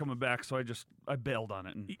as we were coming back, so I bailed on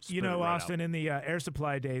it. And you know, right Austin, out. in the Air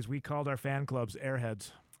Supply days, we called our fan clubs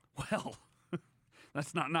Airheads. Well,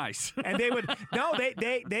 that's not nice. And they would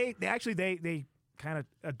they actually kind of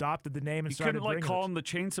adopted the name and started couldn't bringing call them the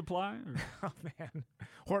Chain Supply? Oh, man.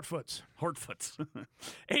 Hortfoots.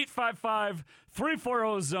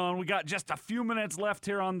 855-340-ZONE. We got just a few minutes left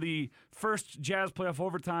here on the first Jazz Playoff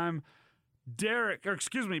Overtime.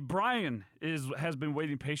 Brian has been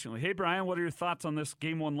waiting patiently. Hey, Brian, what are your thoughts on this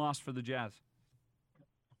Game 1 loss for the Jazz?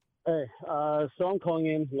 Hey, so I'm calling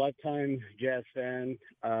in, lifetime Jazz fan.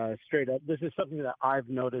 Straight up, this is something that I've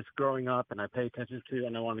noticed growing up and I pay attention to,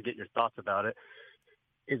 and I want to get your thoughts about it,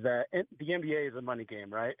 is that the NBA is a money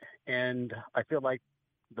game, right? And I feel like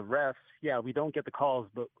the refs, we don't get the calls,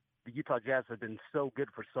 but the Utah Jazz have been so good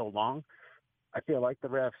for so long. I feel like the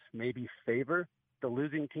refs maybe favor the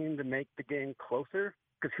losing team to make the game closer,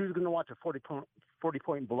 because who's going to watch a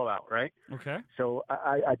 40-point blowout, right? Okay. So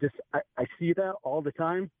I see that all the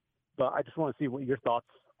time, but I just want to see what your thoughts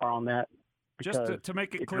are on that. Just to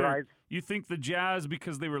make it clear, you think the Jazz,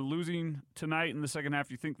 because they were losing tonight in the second half,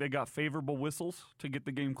 you think they got favorable whistles to get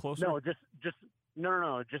the game closer?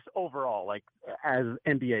 No, just overall, like as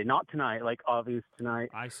NBA, not tonight, like obvious tonight.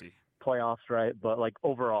 I see. Playoffs, right? But like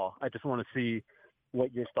overall, I just want to see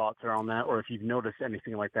what your thoughts are on that, or if you've noticed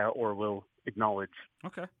anything like that, or will acknowledge.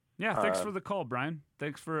 Okay. Yeah, thanks for the call, Brian.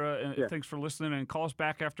 Thanks for listening, and call us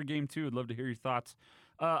back after Game 2. I'd love to hear your thoughts.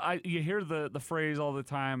 You hear the phrase all the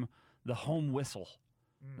time, the home whistle.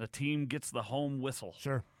 The team gets the home whistle.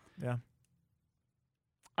 Sure, yeah.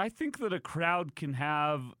 I think that a crowd can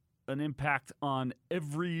have an impact on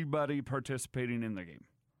everybody participating in the game.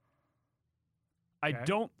 I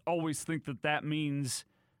don't always think that means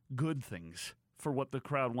good things for what the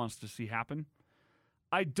crowd wants to see happen.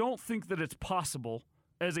 I don't think that it's possible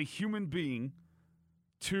as a human being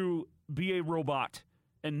to be a robot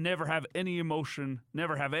and never have any emotion,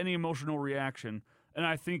 never have any emotional reaction. And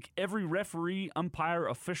I think every referee, umpire,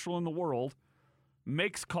 official in the world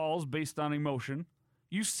makes calls based on emotion.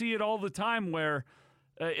 You see it all the time where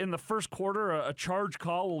in the first quarter, a charge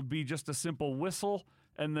call will be just a simple whistle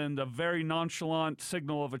and then a very nonchalant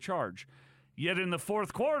signal of a charge. Yet in the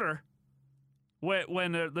fourth quarter,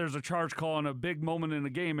 when there's a charge call in a big moment in the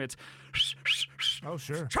game, it's oh,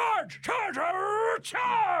 sure. Charge!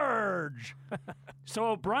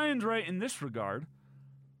 So Brian's right in this regard.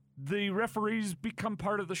 The referees become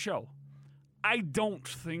part of the show. I don't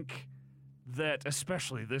think that,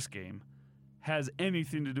 especially this game, has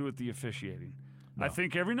anything to do with the officiating. No. I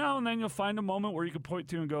think every now and then you'll find a moment where you can point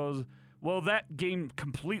to and goes, well, that game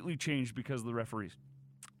completely changed because of the referees.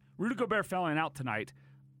 Rudy Gobert fouling out tonight.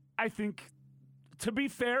 I think, to be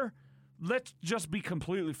fair, let's just be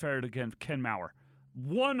completely fair to Ken Maurer.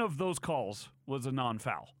 One of those calls was a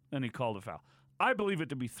non-foul, and he called a foul. I believe it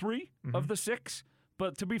to be 3 of the 6,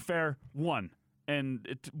 but to be fair, 1.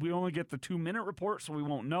 And we only get the 2-minute report, so we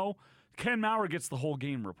won't know. Ken Maurer gets the whole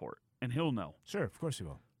game report, and he'll know. Sure, of course he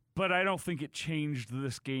will. But I don't think it changed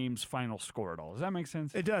this game's final score at all. Does that make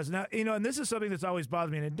sense? It does. Now, and this is something that's always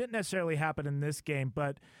bothered me, and it didn't necessarily happen in this game,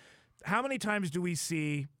 but how many times do we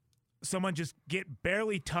see someone just get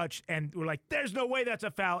barely touched and we're like, there's no way that's a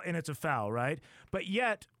foul, and it's a foul, right? But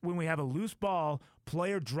yet, when we have a loose ball,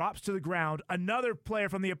 player drops to the ground, another player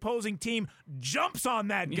from the opposing team jumps on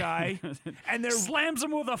that guy and slams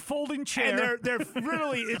him with a folding chair. And they're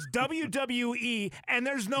literally, it's WWE, and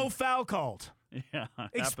there's no foul called. Yeah.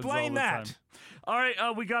 Explain that. All right,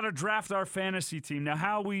 we got to draft our fantasy team. Now,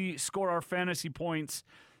 how we score our fantasy points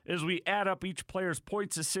is we add up each player's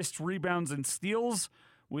points, assists, rebounds, and steals.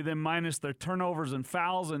 We then minus their turnovers and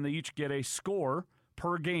fouls, and they each get a score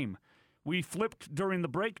per game. We flipped during the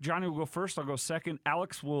break. Johnny will go first. I'll go second.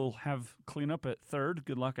 Alex will have cleanup at third.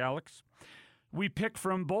 Good luck, Alex. We pick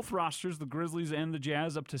from both rosters, the Grizzlies and the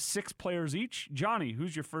Jazz, up to 6 players each. Johnny,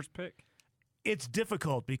 who's your first pick? It's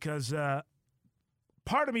difficult because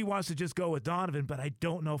part of me wants to just go with Donovan, but I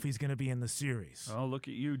don't know if he's going to be in the series. Oh, look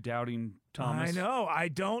at you doubting Thomas. I know. I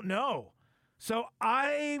don't know. So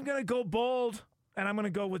I'm going to go bold, and I'm going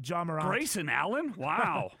to go with Ja Morant. Grayson Allen?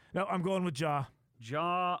 Wow. No, I'm going with Ja.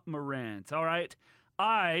 Ja Morant. All right.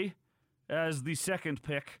 I, as the second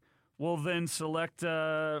pick, will then select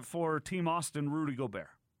for Team Austin, Rudy Gobert.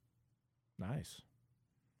 Nice.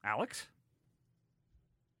 Alex?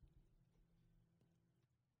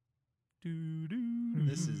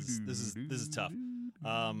 This is tough.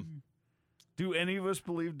 Do any of us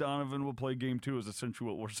believe Donovan will play game 2 is essentially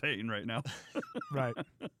what we're saying right now. Right.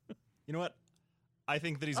 You know what? I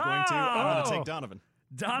think that he's going to. I'm going to take Donovan.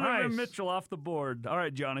 Donovan Mitchell off the board. All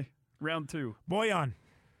right, Johnny. Round 2. Boyan.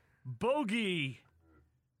 Bogey.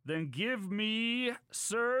 Then give me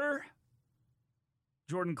Sir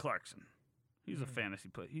Jordan Clarkson. He's a fantasy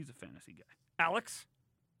player. He's a fantasy guy. Alex.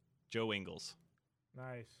 Joe Ingles.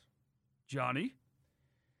 Nice. Johnny.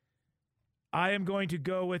 I am going to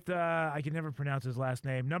go with, I can never pronounce his last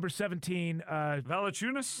name, number 17.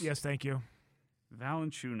 Valanciunas? Yes, thank you.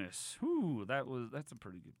 Valanciunas. Ooh, that's a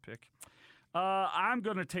pretty good pick. I'm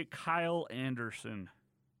going to take Kyle Anderson.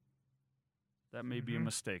 That may be a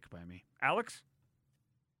mistake by me. Alex?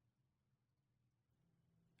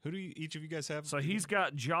 Who do each of you guys have? So he's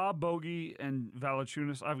got Ja, Bogey, and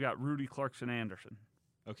Valanciunas. I've got Rudy, Clarkson, Anderson.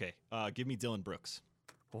 Okay. Give me Dylan Brooks.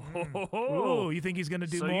 Oh, you think he's going to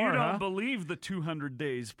do so more, you don't huh? believe the 200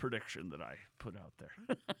 days prediction that I put out there.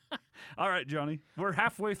 All right, Johnny. We're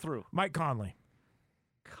halfway through. Mike Conley.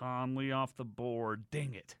 Conley off the board.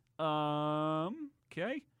 Dang it.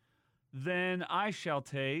 Okay. Then I shall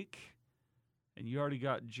take, and you already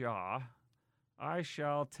got Ja. I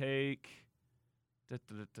shall take,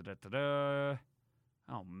 oh,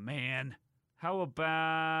 man. How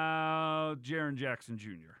about Jaren Jackson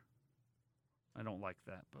Jr.? I don't like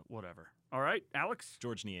that, but whatever. All right, Alex?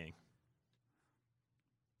 George Niang.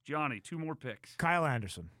 Johnny, 2 more picks. Kyle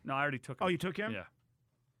Anderson. No, I already took him. Oh, you took him? Yeah.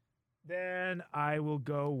 Then I will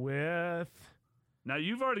go with... Now,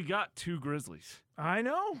 you've already got 2 Grizzlies. I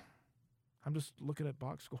know. I'm just looking at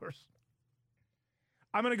box scores.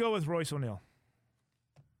 I'm going to go with Royce O'Neal.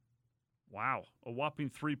 Wow. A whopping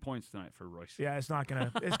 3 points tonight for Royce. Yeah, it's not going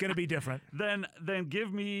to... It's going to be different. Then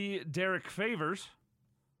give me Derek Favors.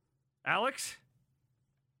 Alex?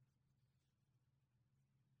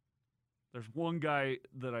 There's one guy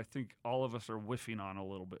that I think all of us are whiffing on a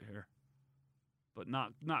little bit here. But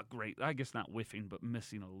not great. I guess not whiffing, but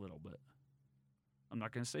missing a little bit. I'm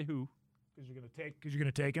not going to say who. Because you're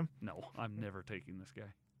going to take him? No, I'm never taking this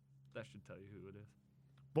guy. That should tell you who it is.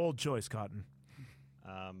 Bold choice, Cotton.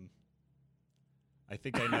 I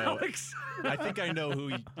think I know. Alex. I think I know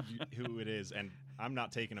who it is, and I'm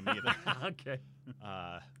not taking him either. Okay.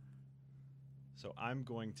 So I'm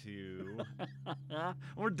going to.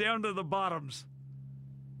 We're down to the bottoms.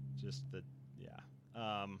 This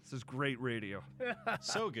is great radio.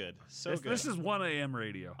 So good. Good. This is 1 a.m.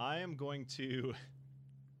 radio. I am going to.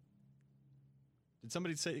 Did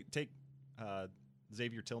somebody take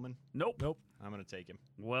Xavier Tillman? Nope. I'm going to take him.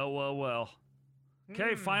 Well.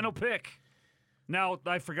 Okay, final pick. Now,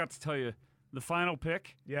 I forgot to tell you, the final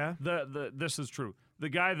pick. Yeah. This is true. The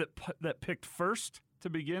guy that picked first to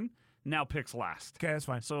begin now picks last. Okay, that's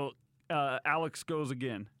fine. So Alex goes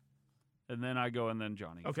again, and then I go, and then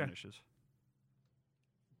Johnny finishes.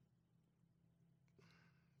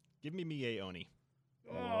 Give me Mie Oni.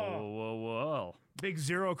 Whoa. Big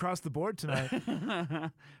 0 across the board tonight.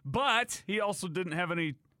 But he also didn't have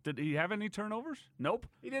any. Did he have any turnovers? Nope.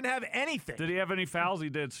 He didn't have anything. Did he have any fouls? He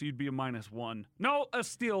did, so you'd be a -1. No, a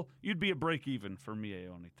steal. You'd be a break even for Mie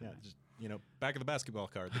Oni tonight. Yeah, just, back of the basketball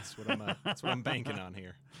card. That's what I'm banking on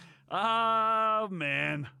here. Oh,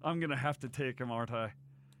 man. I'm going to have to take him, aren't I?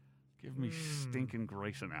 Give me stinking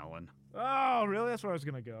Grayson Allen. Oh, really? That's where I was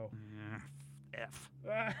going to go. Yeah, F.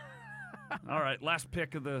 All right, last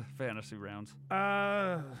pick of the fantasy rounds.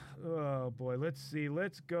 Oh, boy. Let's see.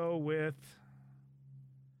 Let's go with...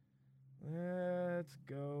 I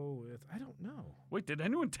don't know. Wait, did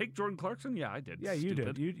anyone take Jordan Clarkson? Yeah, I did. Yeah, you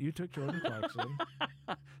did. You took Jordan Clarkson.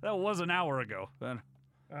 That was an hour ago.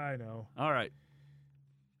 I know. All right.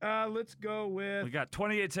 Let's go with. We got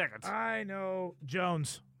 28 seconds. I know.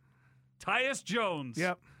 Jones. Tyus Jones.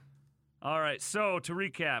 Yep. All right, so to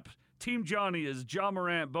recap, Team Johnny is John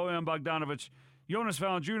Morant, Bojan Bogdanovic, Jonas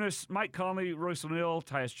Valanciunas, Mike Conley, Royce O'Neal,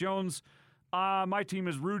 Tyus Jones. My team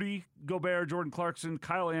is Rudy Gobert, Jordan Clarkson,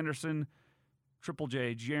 Kyle Anderson, Triple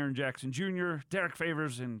J, Jaren Jackson Jr., Derek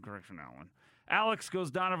Favors, and Grayson Allen. Alex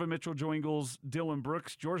goes Donovan Mitchell, Joe Ingles, Dylan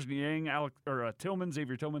Brooks, George Niang, Tillman,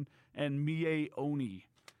 Xavier Tillman, and Mie Oni.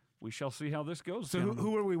 We shall see how this goes. So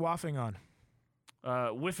who are we waffing on?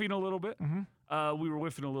 Whiffing a little bit. Mm-hmm. We were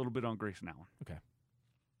whiffing a little bit on Grayson Allen. Okay.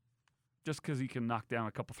 Just because he can knock down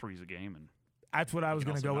a couple threes a game. And that's what I was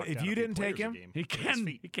going to go with. If you didn't take him, he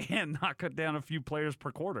can knock it down a few players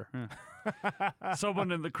per quarter. Yeah.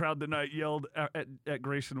 Someone in the crowd tonight yelled at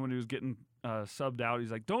Grayson when he was getting subbed out.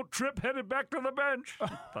 He's like, "Don't trip, headed back to the bench." I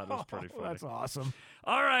thought it was pretty funny. That's awesome.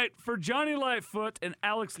 All right, for Jonni Lightfoot and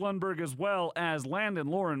Alex Lundberg, as well as Landon,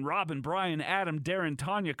 Lauren, Robin, Brian, Adam, Darren,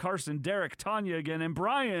 Tanya, Carson, Derek, Tanya again, and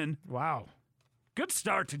Brian. Wow. Good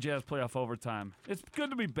start to Jazz Playoff Overtime. It's good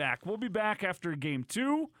to be back. We'll be back after Game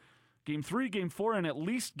 2, Game 3, Game 4, and at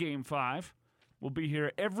least Game 5. We'll be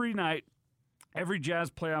here every night, every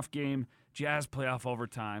Jazz Playoff game, Jazz Playoff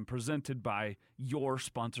Overtime, presented by your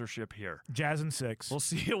sponsorship here. Jazz in 6. We'll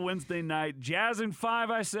see you Wednesday night. Jazz in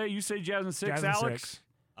 5, I say. You say Jazz in 6, Jazz in Alex? 6.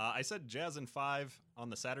 I said Jazz in 5 on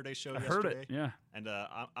the Saturday show I yesterday. heard it, yeah. And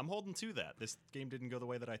I'm holding to that. This game didn't go the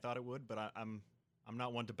way that I thought it would, but I'm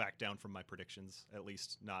not one to back down from my predictions, at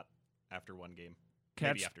least not after one game.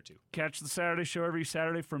 Maybe after 2. Catch the Saturday show every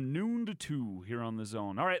Saturday from noon to 2 here on The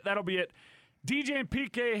Zone. All right, that'll be it. DJ and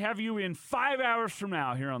PK have you in 5 hours from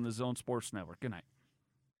now here on the Zone Sports Network. Good night.